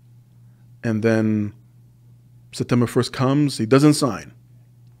 and then September 1st comes, he doesn't sign?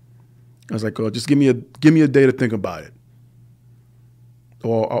 I was like, oh, just give me a day to think about it,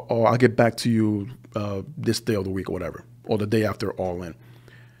 or I'll get back to you this day of the week or whatever, or the day after All In.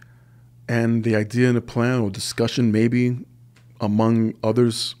 And the idea and the plan or discussion, maybe among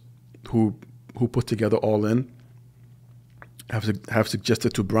others who put together All In, have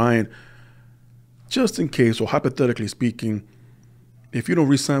suggested to Bryan, just in case, or hypothetically speaking, if you don't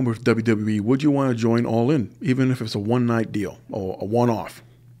re-sign with WWE, would you want to join All In, even if it's a one-night deal or a one-off?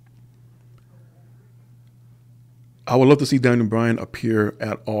 I would love to see Daniel Bryan appear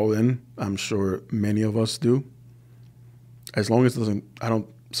at All In. I'm sure many of us do. As long as it doesn't,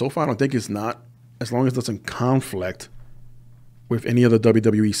 so far I don't think it's not, as long as it doesn't conflict with any other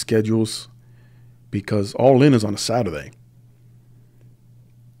WWE schedules, because All In is on a Saturday.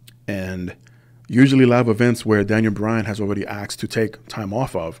 And usually live events where Daniel Bryan has already asked to take time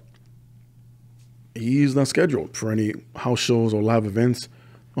off of, he's not scheduled for any house shows or live events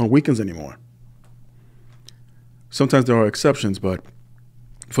on weekends anymore. Sometimes there are exceptions, but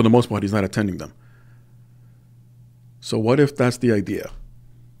for the most part, he's not attending them. So what if that's the idea?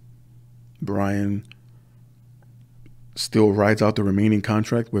 Bryan still rides out the remaining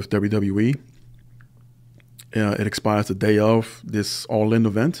contract with WWE. It expires the day of this All-In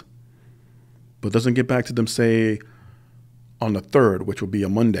event, but doesn't get back to them, say, on the 3rd, which would be a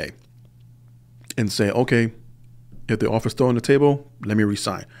Monday, and say, okay, if the offer's still on the table, let me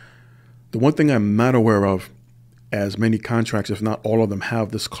resign. The one thing I'm not aware of, as many contracts, if not all of them,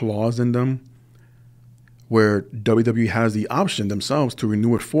 have this clause in them where WWE has the option themselves to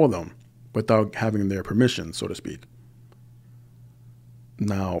renew it for them without having their permission, so to speak.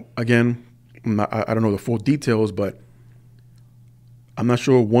 Now, again, I don't know the full details, but I'm not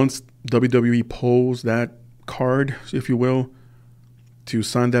sure once WWE pulls that card, if you will, to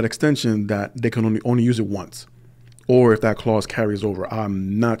sign that extension, that they can only use it once, or if that clause carries over.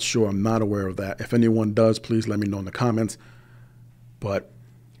 I'm not sure. I'm not aware of that. If anyone does, please let me know in the comments. But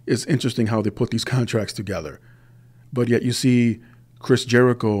it's interesting how they put these contracts together. But yet you see Chris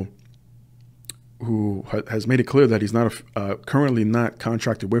Jericho, who has made it clear that he's not currently not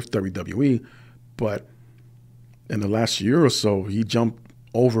contracted with WWE, but in the last year or so, he jumped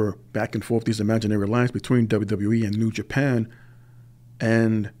over back and forth these imaginary lines between WWE and New Japan,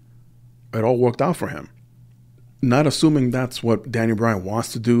 and it all worked out for him. Not assuming that's what Daniel Bryan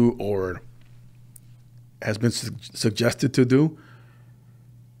wants to do, or has been suggested to do.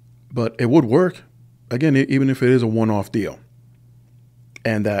 But it would work, again, even if it is a one-off deal.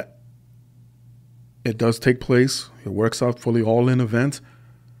 And that it does take place, it works out for the All-In event,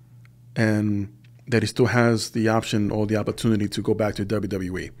 and that he still has the option or the opportunity to go back to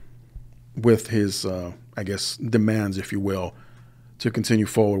WWE with his, I guess, demands, if you will, to continue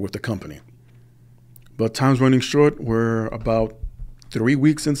forward with the company. But time's running short. We're about 3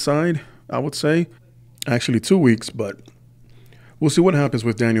 weeks inside, I would say. Actually 2 weeks, but we'll see what happens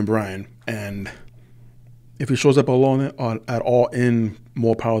with Daniel Bryan. And if he shows up at all in,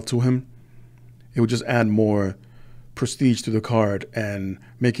 more power to him. It would just add more prestige to the card and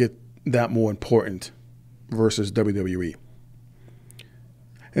make it that more important versus WWE.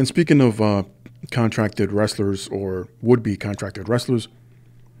 And speaking of contracted wrestlers or would-be contracted wrestlers,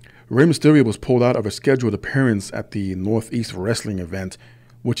 Rey Mysterio was pulled out of a scheduled appearance at the Northeast Wrestling event,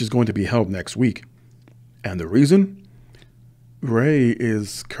 which is going to be held next week. And the reason? Rey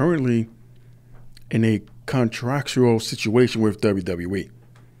is currently in a contractual situation with WWE.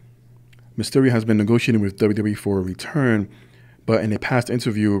 Mysterio has been negotiating with WWE for a return, but in a past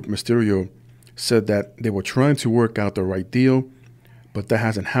interview, Mysterio said that they were trying to work out the right deal, but that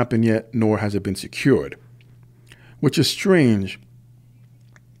hasn't happened yet, nor has it been secured, which is strange.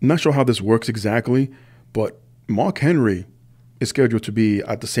 Not sure how this works exactly, but Mark Henry is scheduled to be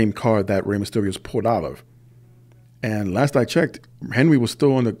at the same card that Rey Mysterio is pulled out of. And last I checked, Henry was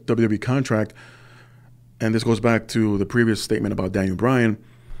still on the WWE contract, and this goes back to the previous statement about Daniel Bryan.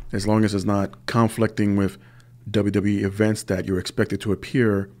 As long as it's not conflicting with WWE events that you're expected to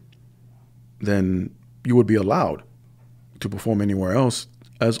appear, then you would be allowed to perform anywhere else,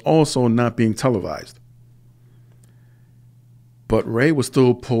 as also not being televised. But Rey was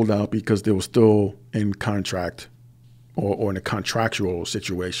still pulled out because they were still in contract or in a contractual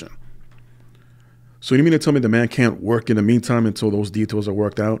situation. So you mean to tell me the man can't work in the meantime until those details are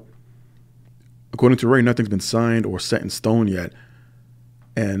worked out? According to Rey, nothing's been signed or set in stone yet,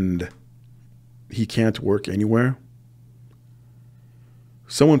 and he can't work anywhere.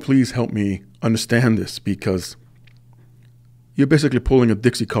 Someone please help me understand this, because you're basically pulling a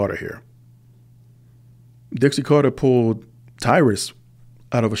Dixie Carter here. Dixie Carter pulled Tyrus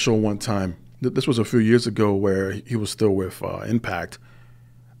out of a show one time. This was a few years ago where he was still with Impact.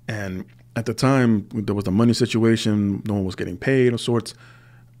 And at the time, there was a money situation. No one was getting paid of sorts.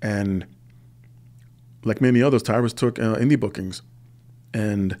 And like many others, Tyrus took indie bookings.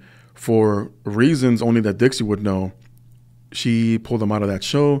 And for reasons only that Dixie would know, she pulled him out of that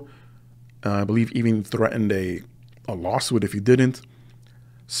show. I believe even threatened a lawsuit if he didn't.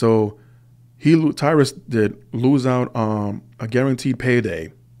 So Tyrus did lose out on a guaranteed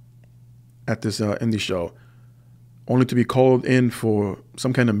payday at this indie show, only to be called in for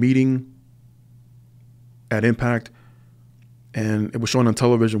some kind of meeting at Impact. And it was shown on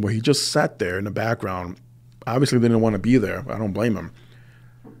television where he just sat there in the background. Obviously didn't want to be there. I don't blame him.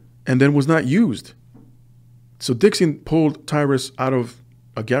 And then was not used. So Dixie pulled Tyrus out of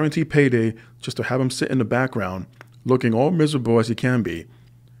a guaranteed payday just to have him sit in the background looking all miserable as he can be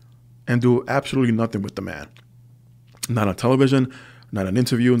and do absolutely nothing with the man. Not on television, not an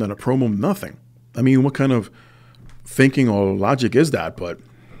interview, not a promo, nothing. I mean, what kind of thinking or logic is that? But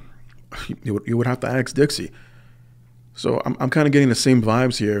you would have to ask Dixie. So I'm kind of getting the same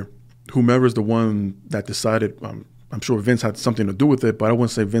vibes here. Whomever is the one that decided, I'm sure Vince had something to do with it, but I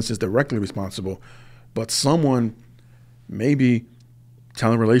wouldn't say Vince is directly responsible. But someone, maybe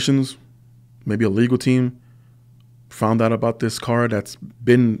talent relations, maybe a legal team, found out about this card that's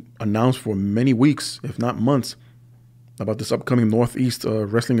been announced for many weeks, if not months, about this upcoming Northeast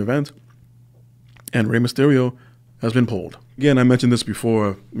wrestling event. And Rey Mysterio has been pulled. Again, I mentioned this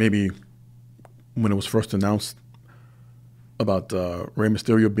before, maybe when it was first announced, about Rey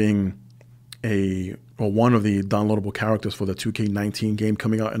Mysterio being one of the downloadable characters for the 2K19 game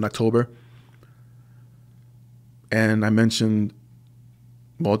coming out in October. And I mentioned,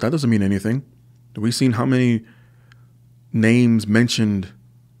 well, that doesn't mean anything. We've seen how many names mentioned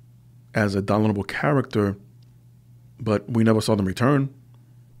as a downloadable character, but we never saw them return.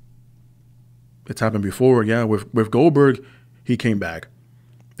 It's happened before, yeah. With Goldberg, he came back.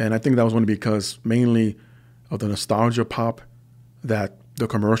 And I think that was only because mainly of the nostalgia pop that the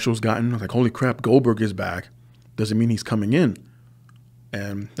commercials gotten. Like, holy crap, Goldberg is back. Doesn't mean he's coming in.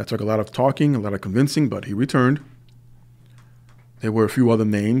 And that took a lot of talking, a lot of convincing, but he returned. There were a few other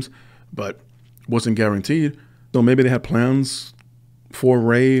names, but wasn't guaranteed. So maybe they had plans for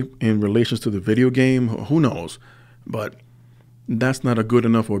Rey in relations to the video game. Who knows? But that's not a good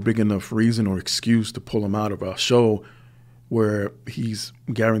enough or big enough reason or excuse to pull him out of a show where he's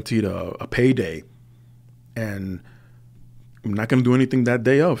guaranteed a payday and I'm not going to do anything that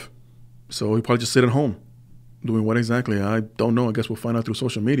day of. So he'll probably just sit at home. Doing what exactly? I don't know. I guess we'll find out through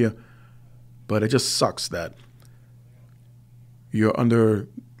social media. But it just sucks that you're under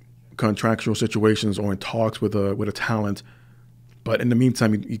contractual situations or in talks with a talent, but in the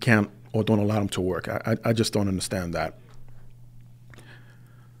meantime, you can't or don't allow them to work. I just don't understand that.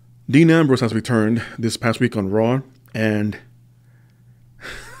 Dean Ambrose has returned this past week on Raw, and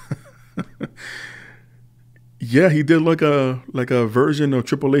yeah, he did like a version of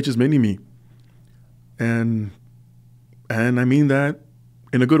Triple H's Mini-Me, and I mean that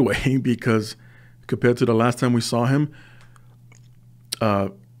in a good way, because compared to the last time we saw him,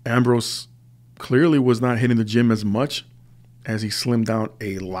 Ambrose clearly was not hitting the gym as much as he slimmed down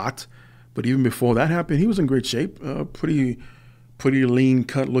a lot. But even before that happened, he was in great shape. Pretty lean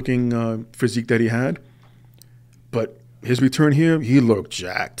cut looking physique that he had. But his return here, he looked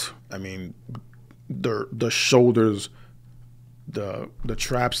jacked. I mean, the shoulders, the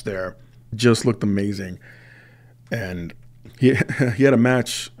traps there just looked amazing. And he had a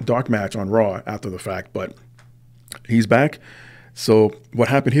dark match on Raw after the fact, but he's back. So what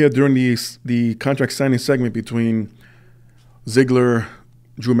happened here during the contract signing segment between Ziggler,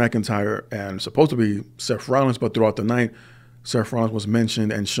 Drew McIntyre, and supposed to be Seth Rollins, but throughout the night, Seth Rollins was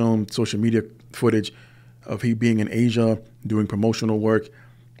mentioned and shown social media footage of he being in Asia doing promotional work.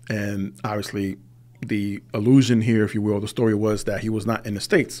 And obviously the illusion here, if you will, the story was that he was not in the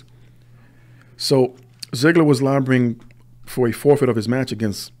States. So Ziggler was lobbying for a forfeit of his match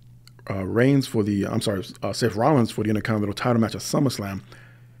against Seth Rollins for the Intercontinental title match at SummerSlam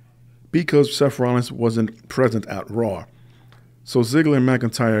because Seth Rollins wasn't present at Raw. So Ziggler and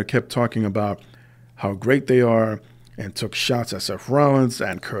McIntyre kept talking about how great they are and took shots at Seth Rollins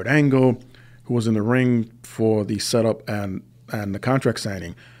and Kurt Angle, who was in the ring for the setup and the contract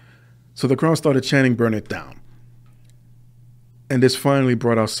signing. So the crowd started chanting, "Burn it down." And this finally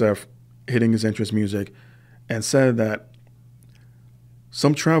brought out Seth hitting his entrance music and said that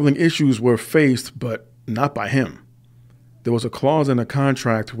some traveling issues were faced, but not by him. There was a clause in the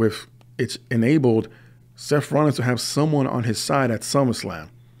contract which it enabled Seth Rollins to have someone on his side at SummerSlam.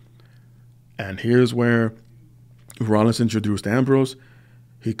 And here's where Rollins introduced Ambrose.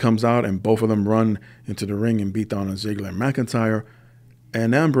 He comes out and both of them run into the ring and beat down on Ziggler and McIntyre.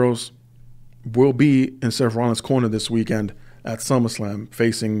 And Ambrose will be in Seth Rollins' corner this weekend at SummerSlam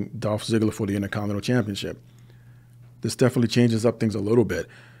facing Dolph Ziggler for the Intercontinental Championship. This definitely changes up things a little bit.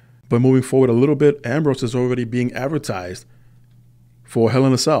 But moving forward a little bit, Ambrose is already being advertised for Hell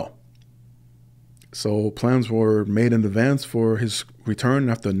in a Cell. So plans were made in advance for his return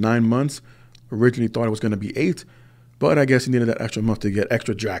after 9 months. Originally thought it was going to be 8, but I guess he needed that extra month to get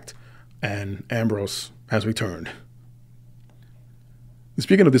extra jacked, and Ambrose has returned.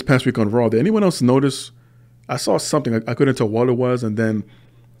 Speaking of this past week on Raw, did anyone else notice? I saw something, I couldn't tell what it was, and then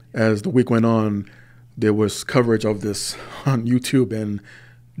as the week went on, there was coverage of this on YouTube and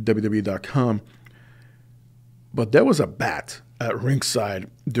WWE.com. But there was a bat at ringside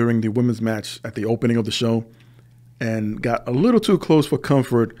during the women's match at the opening of the show and got a little too close for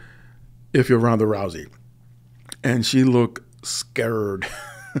comfort if you're Ronda Rousey. And she looked scared.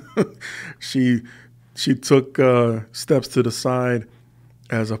 She took steps to the side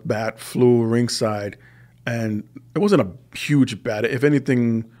as a bat flew ringside. And it wasn't a huge bat. If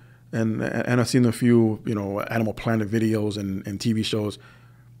anything, and I've seen a few, Animal Planet videos and TV shows.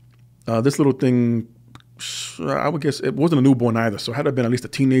 This little thing, I would guess it wasn't a newborn either, so it had to have been at least a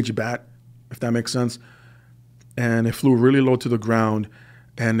teenage bat, if that makes sense. And it flew really low to the ground,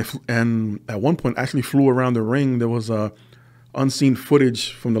 and at one point actually flew around the ring. There was unseen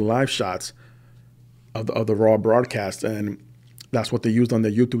footage from the live shots of the Raw broadcast, and that's what they used on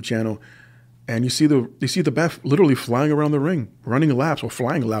their YouTube channel. And you see the bat literally flying around the ring, running laps, or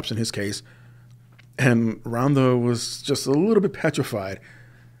flying laps in his case. And Ronda was just a little bit petrified.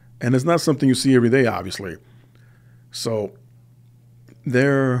 And it's not something you see every day, obviously. So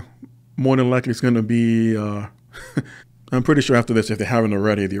they're more than likely it's going to be, I'm pretty sure after this, if they haven't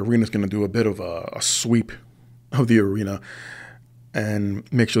already, the arena's going to do a bit of a sweep of the arena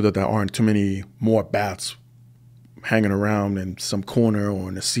and make sure that there aren't too many more bats hanging around in some corner or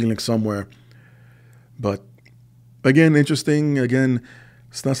in the ceiling somewhere. But again, interesting. Again,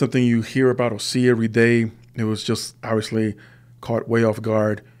 it's not something you hear about or see every day. It was just obviously caught way off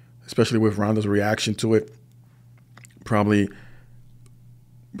guard, especially with Ronda's reaction to it. Probably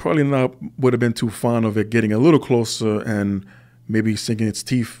not would have been too fond of it getting a little closer and maybe sinking its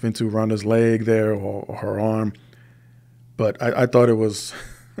teeth into Ronda's leg there or her arm. But I thought it was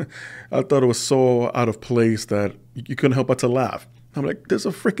I thought it was so out of place that you couldn't help but to laugh. I'm like, there's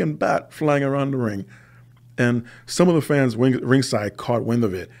a freaking bat flying around the ring. And some of the fans ringside caught wind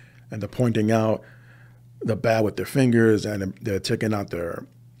of it, and they're pointing out the bat with their fingers, and they're checking out their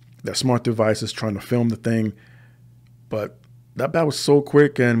smart devices, trying to film the thing. But that bat was so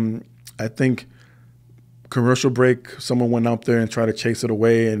quick, and I think commercial break, someone went out there and tried to chase it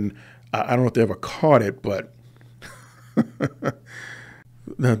away, and I don't know if they ever caught it, but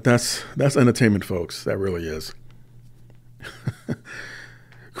that's entertainment, folks. That really is.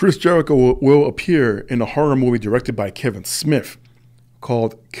 Chris Jericho will appear in a horror movie directed by Kevin Smith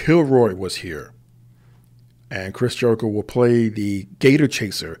called Kilroy Was Here. And Chris Jericho will play the gator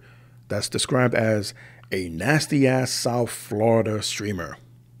chaser that's described as a nasty-ass South Florida streamer.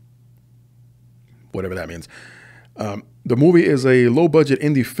 Whatever that means. The movie is a low-budget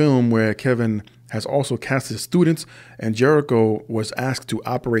indie film where Kevin has also cast his students, and Jericho was asked to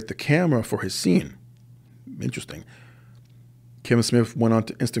operate the camera for his scene. Interesting. Kevin Smith went on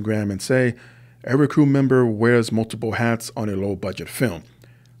to Instagram and say, every crew member wears multiple hats on a low-budget film.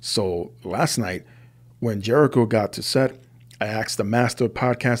 So last night, when Jericho got to set, I asked the master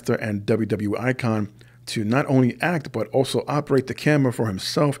podcaster and WWE icon to not only act, but also operate the camera for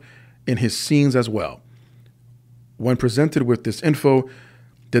himself in his scenes as well. When presented with this info,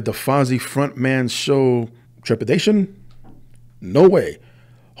 did the Fozzy frontman show trepidation? No way.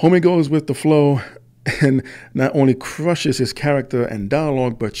 Homie goes with the flow and not only crushes his character and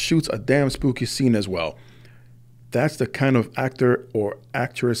dialogue, but shoots a damn spooky scene as well. That's the kind of actor or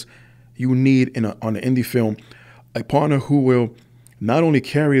actress you need on an indie film, a partner who will not only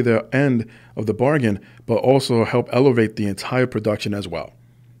carry the end of the bargain, but also help elevate the entire production as well.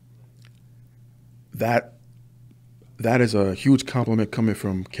 That is a huge compliment coming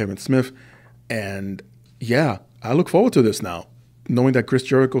from Kevin Smith. And yeah, I look forward to this now, knowing that Chris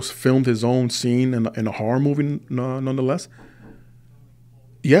Jericho's filmed his own scene in a horror movie nonetheless.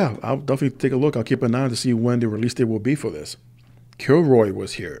 Yeah, I'll definitely take a look. I'll keep an eye to see when the release date will be for this. Kilroy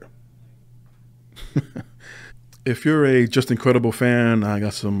Was Here. If you're a Just Incredible fan, I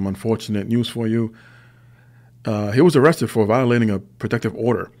got some unfortunate news for you. He was arrested for violating a protective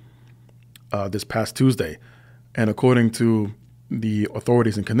order this past Tuesday. And according to the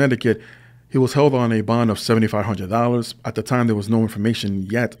authorities in Connecticut, he was held on a bond of $7,500. At the time, there was no information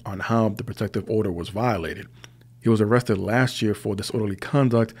yet on how the protective order was violated. He was arrested last year for disorderly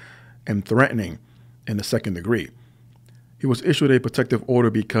conduct and threatening in the second degree. He was issued a protective order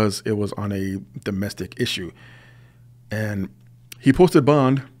because it was on a domestic issue. And he posted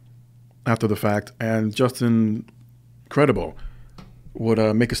bond after the fact, and Justin Credible would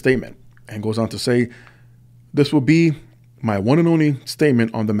make a statement and goes on to say, "This will be my one and only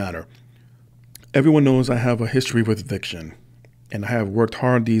statement on the matter. Everyone knows I have a history with addiction, and I have worked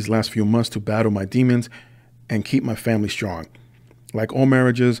hard these last few months to battle my demons and keep my family strong. Like all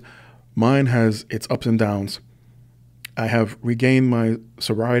marriages, mine has its ups and downs. I have regained my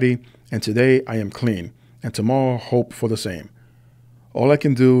sobriety, and today I am clean, and tomorrow hope for the same. All I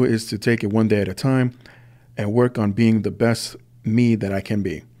can do is to take it one day at a time and work on being the best me that I can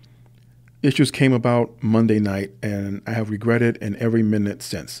be. Issues came about Monday night, and I have regretted in every minute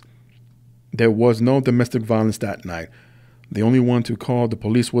since. There was no domestic violence that night. The only one to call the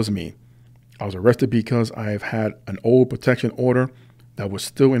police was me. I was arrested because I have had an old protection order that was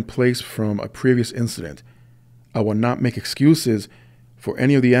still in place from a previous incident. I will not make excuses for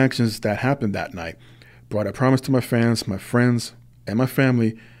any of the actions that happened that night, but I promise to my fans, my friends, and my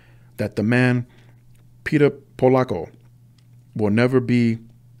family that the man, Peter Polacco, will never be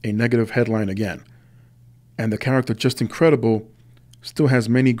a negative headline again. And the character Just Incredible still has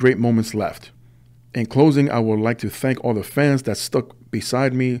many great moments left. In closing, I would like to thank all the fans that stuck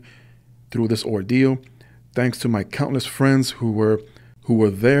beside me through this ordeal. Thanks to my countless friends who were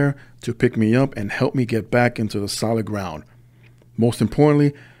there to pick me up and help me get back into the solid ground. Most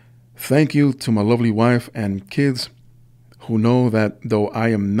importantly, thank you to my lovely wife and kids who know that though I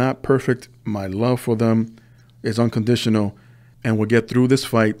am not perfect, my love for them is unconditional, and we'll get through this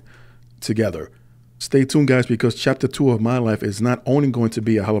fight together. Stay tuned, guys, because chapter 2 of my life is not only going to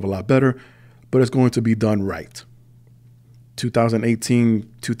be a hell of a lot better, but it's going to be done right.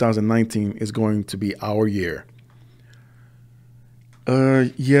 2018, 2019 is going to be our year.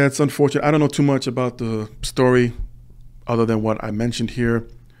 Yeah, it's unfortunate. I don't know too much about the story other than what I mentioned here.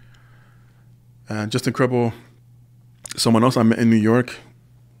 Just Incredible, someone else I met in New York,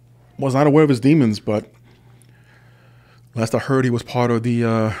 was not aware of his demons, but last I heard, he was part of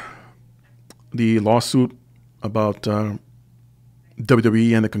the lawsuit about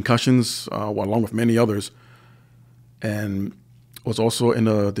WWE and the concussions, along with many others, and was also in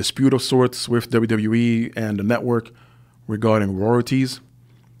a dispute of sorts with WWE and the network regarding royalties.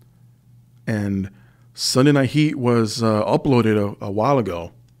 And Sunday Night Heat was uploaded a while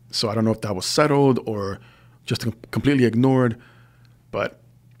ago, so I don't know if that was settled or just completely ignored, but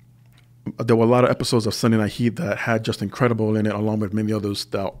there were a lot of episodes of Sunday Night Heat that had Just Incredible in it, along with many others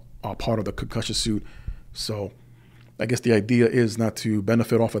that are part of the concussion suit. So I guess the idea is not to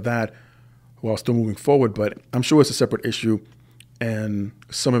benefit off of that while still moving forward, but I'm sure it's a separate issue, and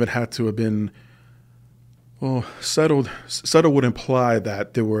some of it had to have been, well, settled. Settled would imply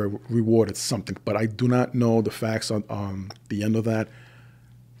that they were rewarded something, but I do not know the facts on the end of that.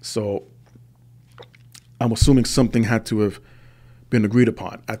 So I'm assuming something had to have been agreed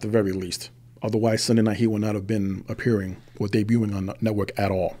upon at the very least. Otherwise, Sunday Night Heat would not have been appearing or debuting on the network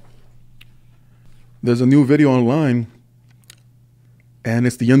at all. There's a new video online, and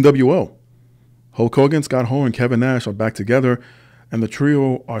it's the NWO. Hulk Hogan, Scott Hall, and Kevin Nash are back together, and the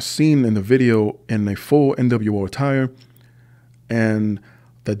trio are seen in the video in a full NWO attire. And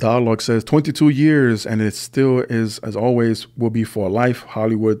the dialogue says, 22 years, and it still is, as always, will be for life,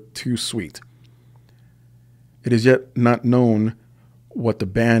 Hollywood too sweet. It is yet not known what the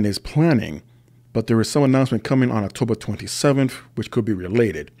band is planning, but there is some announcement coming on October 27th, which could be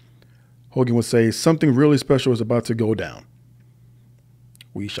related. Hogan would say, something really special is about to go down.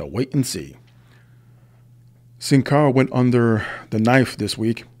 We shall wait and see. Sin Cara went under the knife this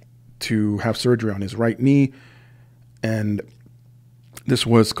week to have surgery on his right knee, and this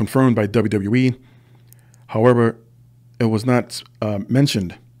was confirmed by WWE. However, it was not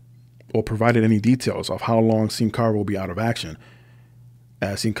mentioned or provided any details of how long Sin Cara will be out of action,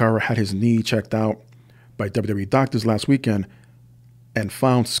 as Sin Cara had his knee checked out by WWE doctors last weekend and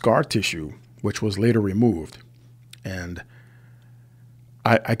found scar tissue, which was later removed. And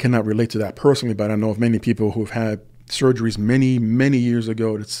I cannot relate to that personally, but I know of many people who've had surgeries many, many years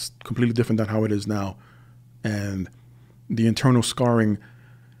ago. It's completely different than how it is now. And the internal scarring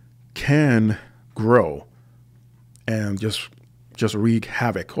can grow and just wreak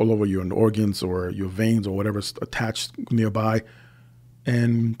havoc all over your organs or your veins or whatever's attached nearby,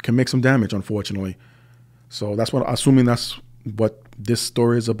 and can make some damage, unfortunately. So that's what, assuming that's what this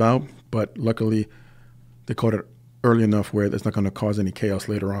story is about. But luckily, they caught it early enough where it's not going to cause any chaos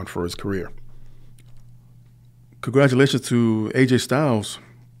later on for his career. Congratulations to AJ Styles,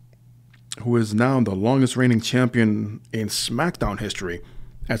 who is now the longest reigning champion in SmackDown history,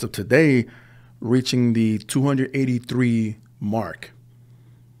 as of today, reaching the 283 mark.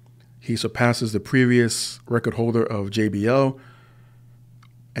 He surpasses the previous record holder of JBL,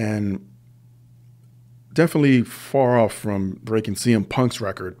 and definitely far off from breaking CM Punk's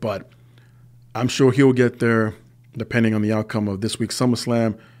record, but I'm sure he'll get there depending on the outcome of this week's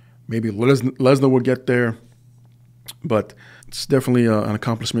SummerSlam. Maybe Lesnar will get there, but it's definitely an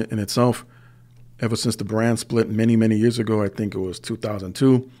accomplishment in itself. Ever since the brand split many, many years ago, I think it was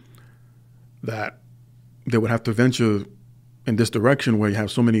 2002, that they would have to venture in this direction where you have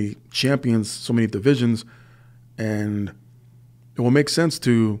so many champions, so many divisions, and it will make sense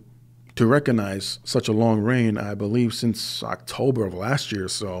to recognize such a long reign, I believe, since October of last year.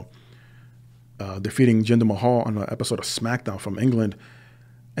 So defeating Jinder Mahal on an episode of SmackDown from England.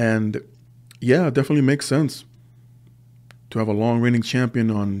 And yeah, it definitely makes sense to have a long reigning champion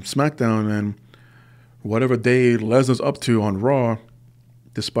on SmackDown, and whatever day Lesnar's up to on Raw,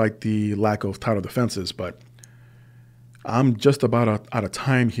 despite the lack of title defenses. But I'm just about out of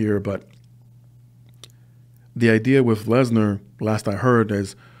time here, but the idea with Lesnar, last I heard,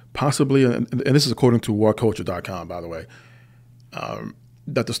 is possibly, and this is according to WarCulture.com, by the way,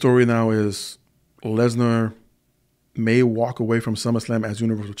 that the story now is Lesnar may walk away from SummerSlam as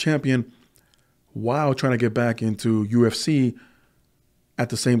Universal Champion while trying to get back into UFC at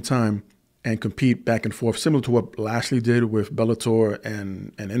the same time and compete back and forth, similar to what Lashley did with Bellator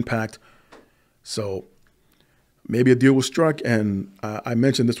and Impact. So maybe a deal was struck, and I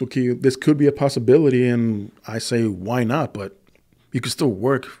mentioned this could be a possibility, and I say why not? But you could still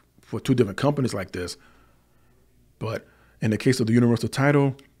work for two different companies like this. But in the case of the Universal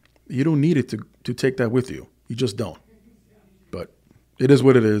title, you don't need it to take that with you. You just don't. But it is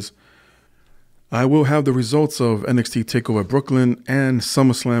what it is. I will have the results of NXT TakeOver Brooklyn and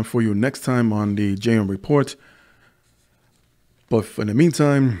SummerSlam for you next time on the JM Report. But in the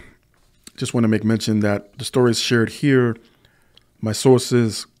meantime, just want to make mention that the stories shared here, my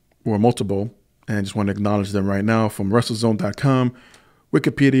sources were multiple, and just want to acknowledge them right now, from WrestleZone.com,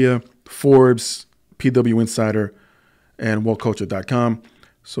 Wikipedia, Forbes, PW Insider, and WorldCulture.com.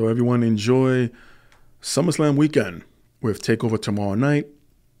 So everyone enjoy SummerSlam weekend with TakeOver tomorrow night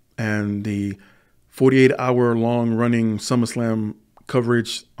and the 48-hour long running SummerSlam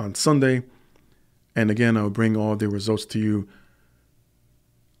coverage on Sunday. And again, I'll bring all the results to you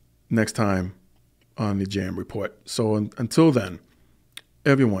next time on the Jam Report. So until then,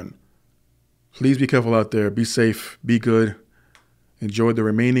 everyone, please be careful out there. Be safe. Be good. Enjoy the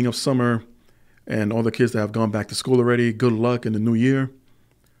remaining of summer. And all the kids that have gone back to school already, good luck in the new year.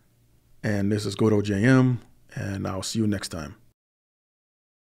 And this is GoodOlJM, and I'll see you next time.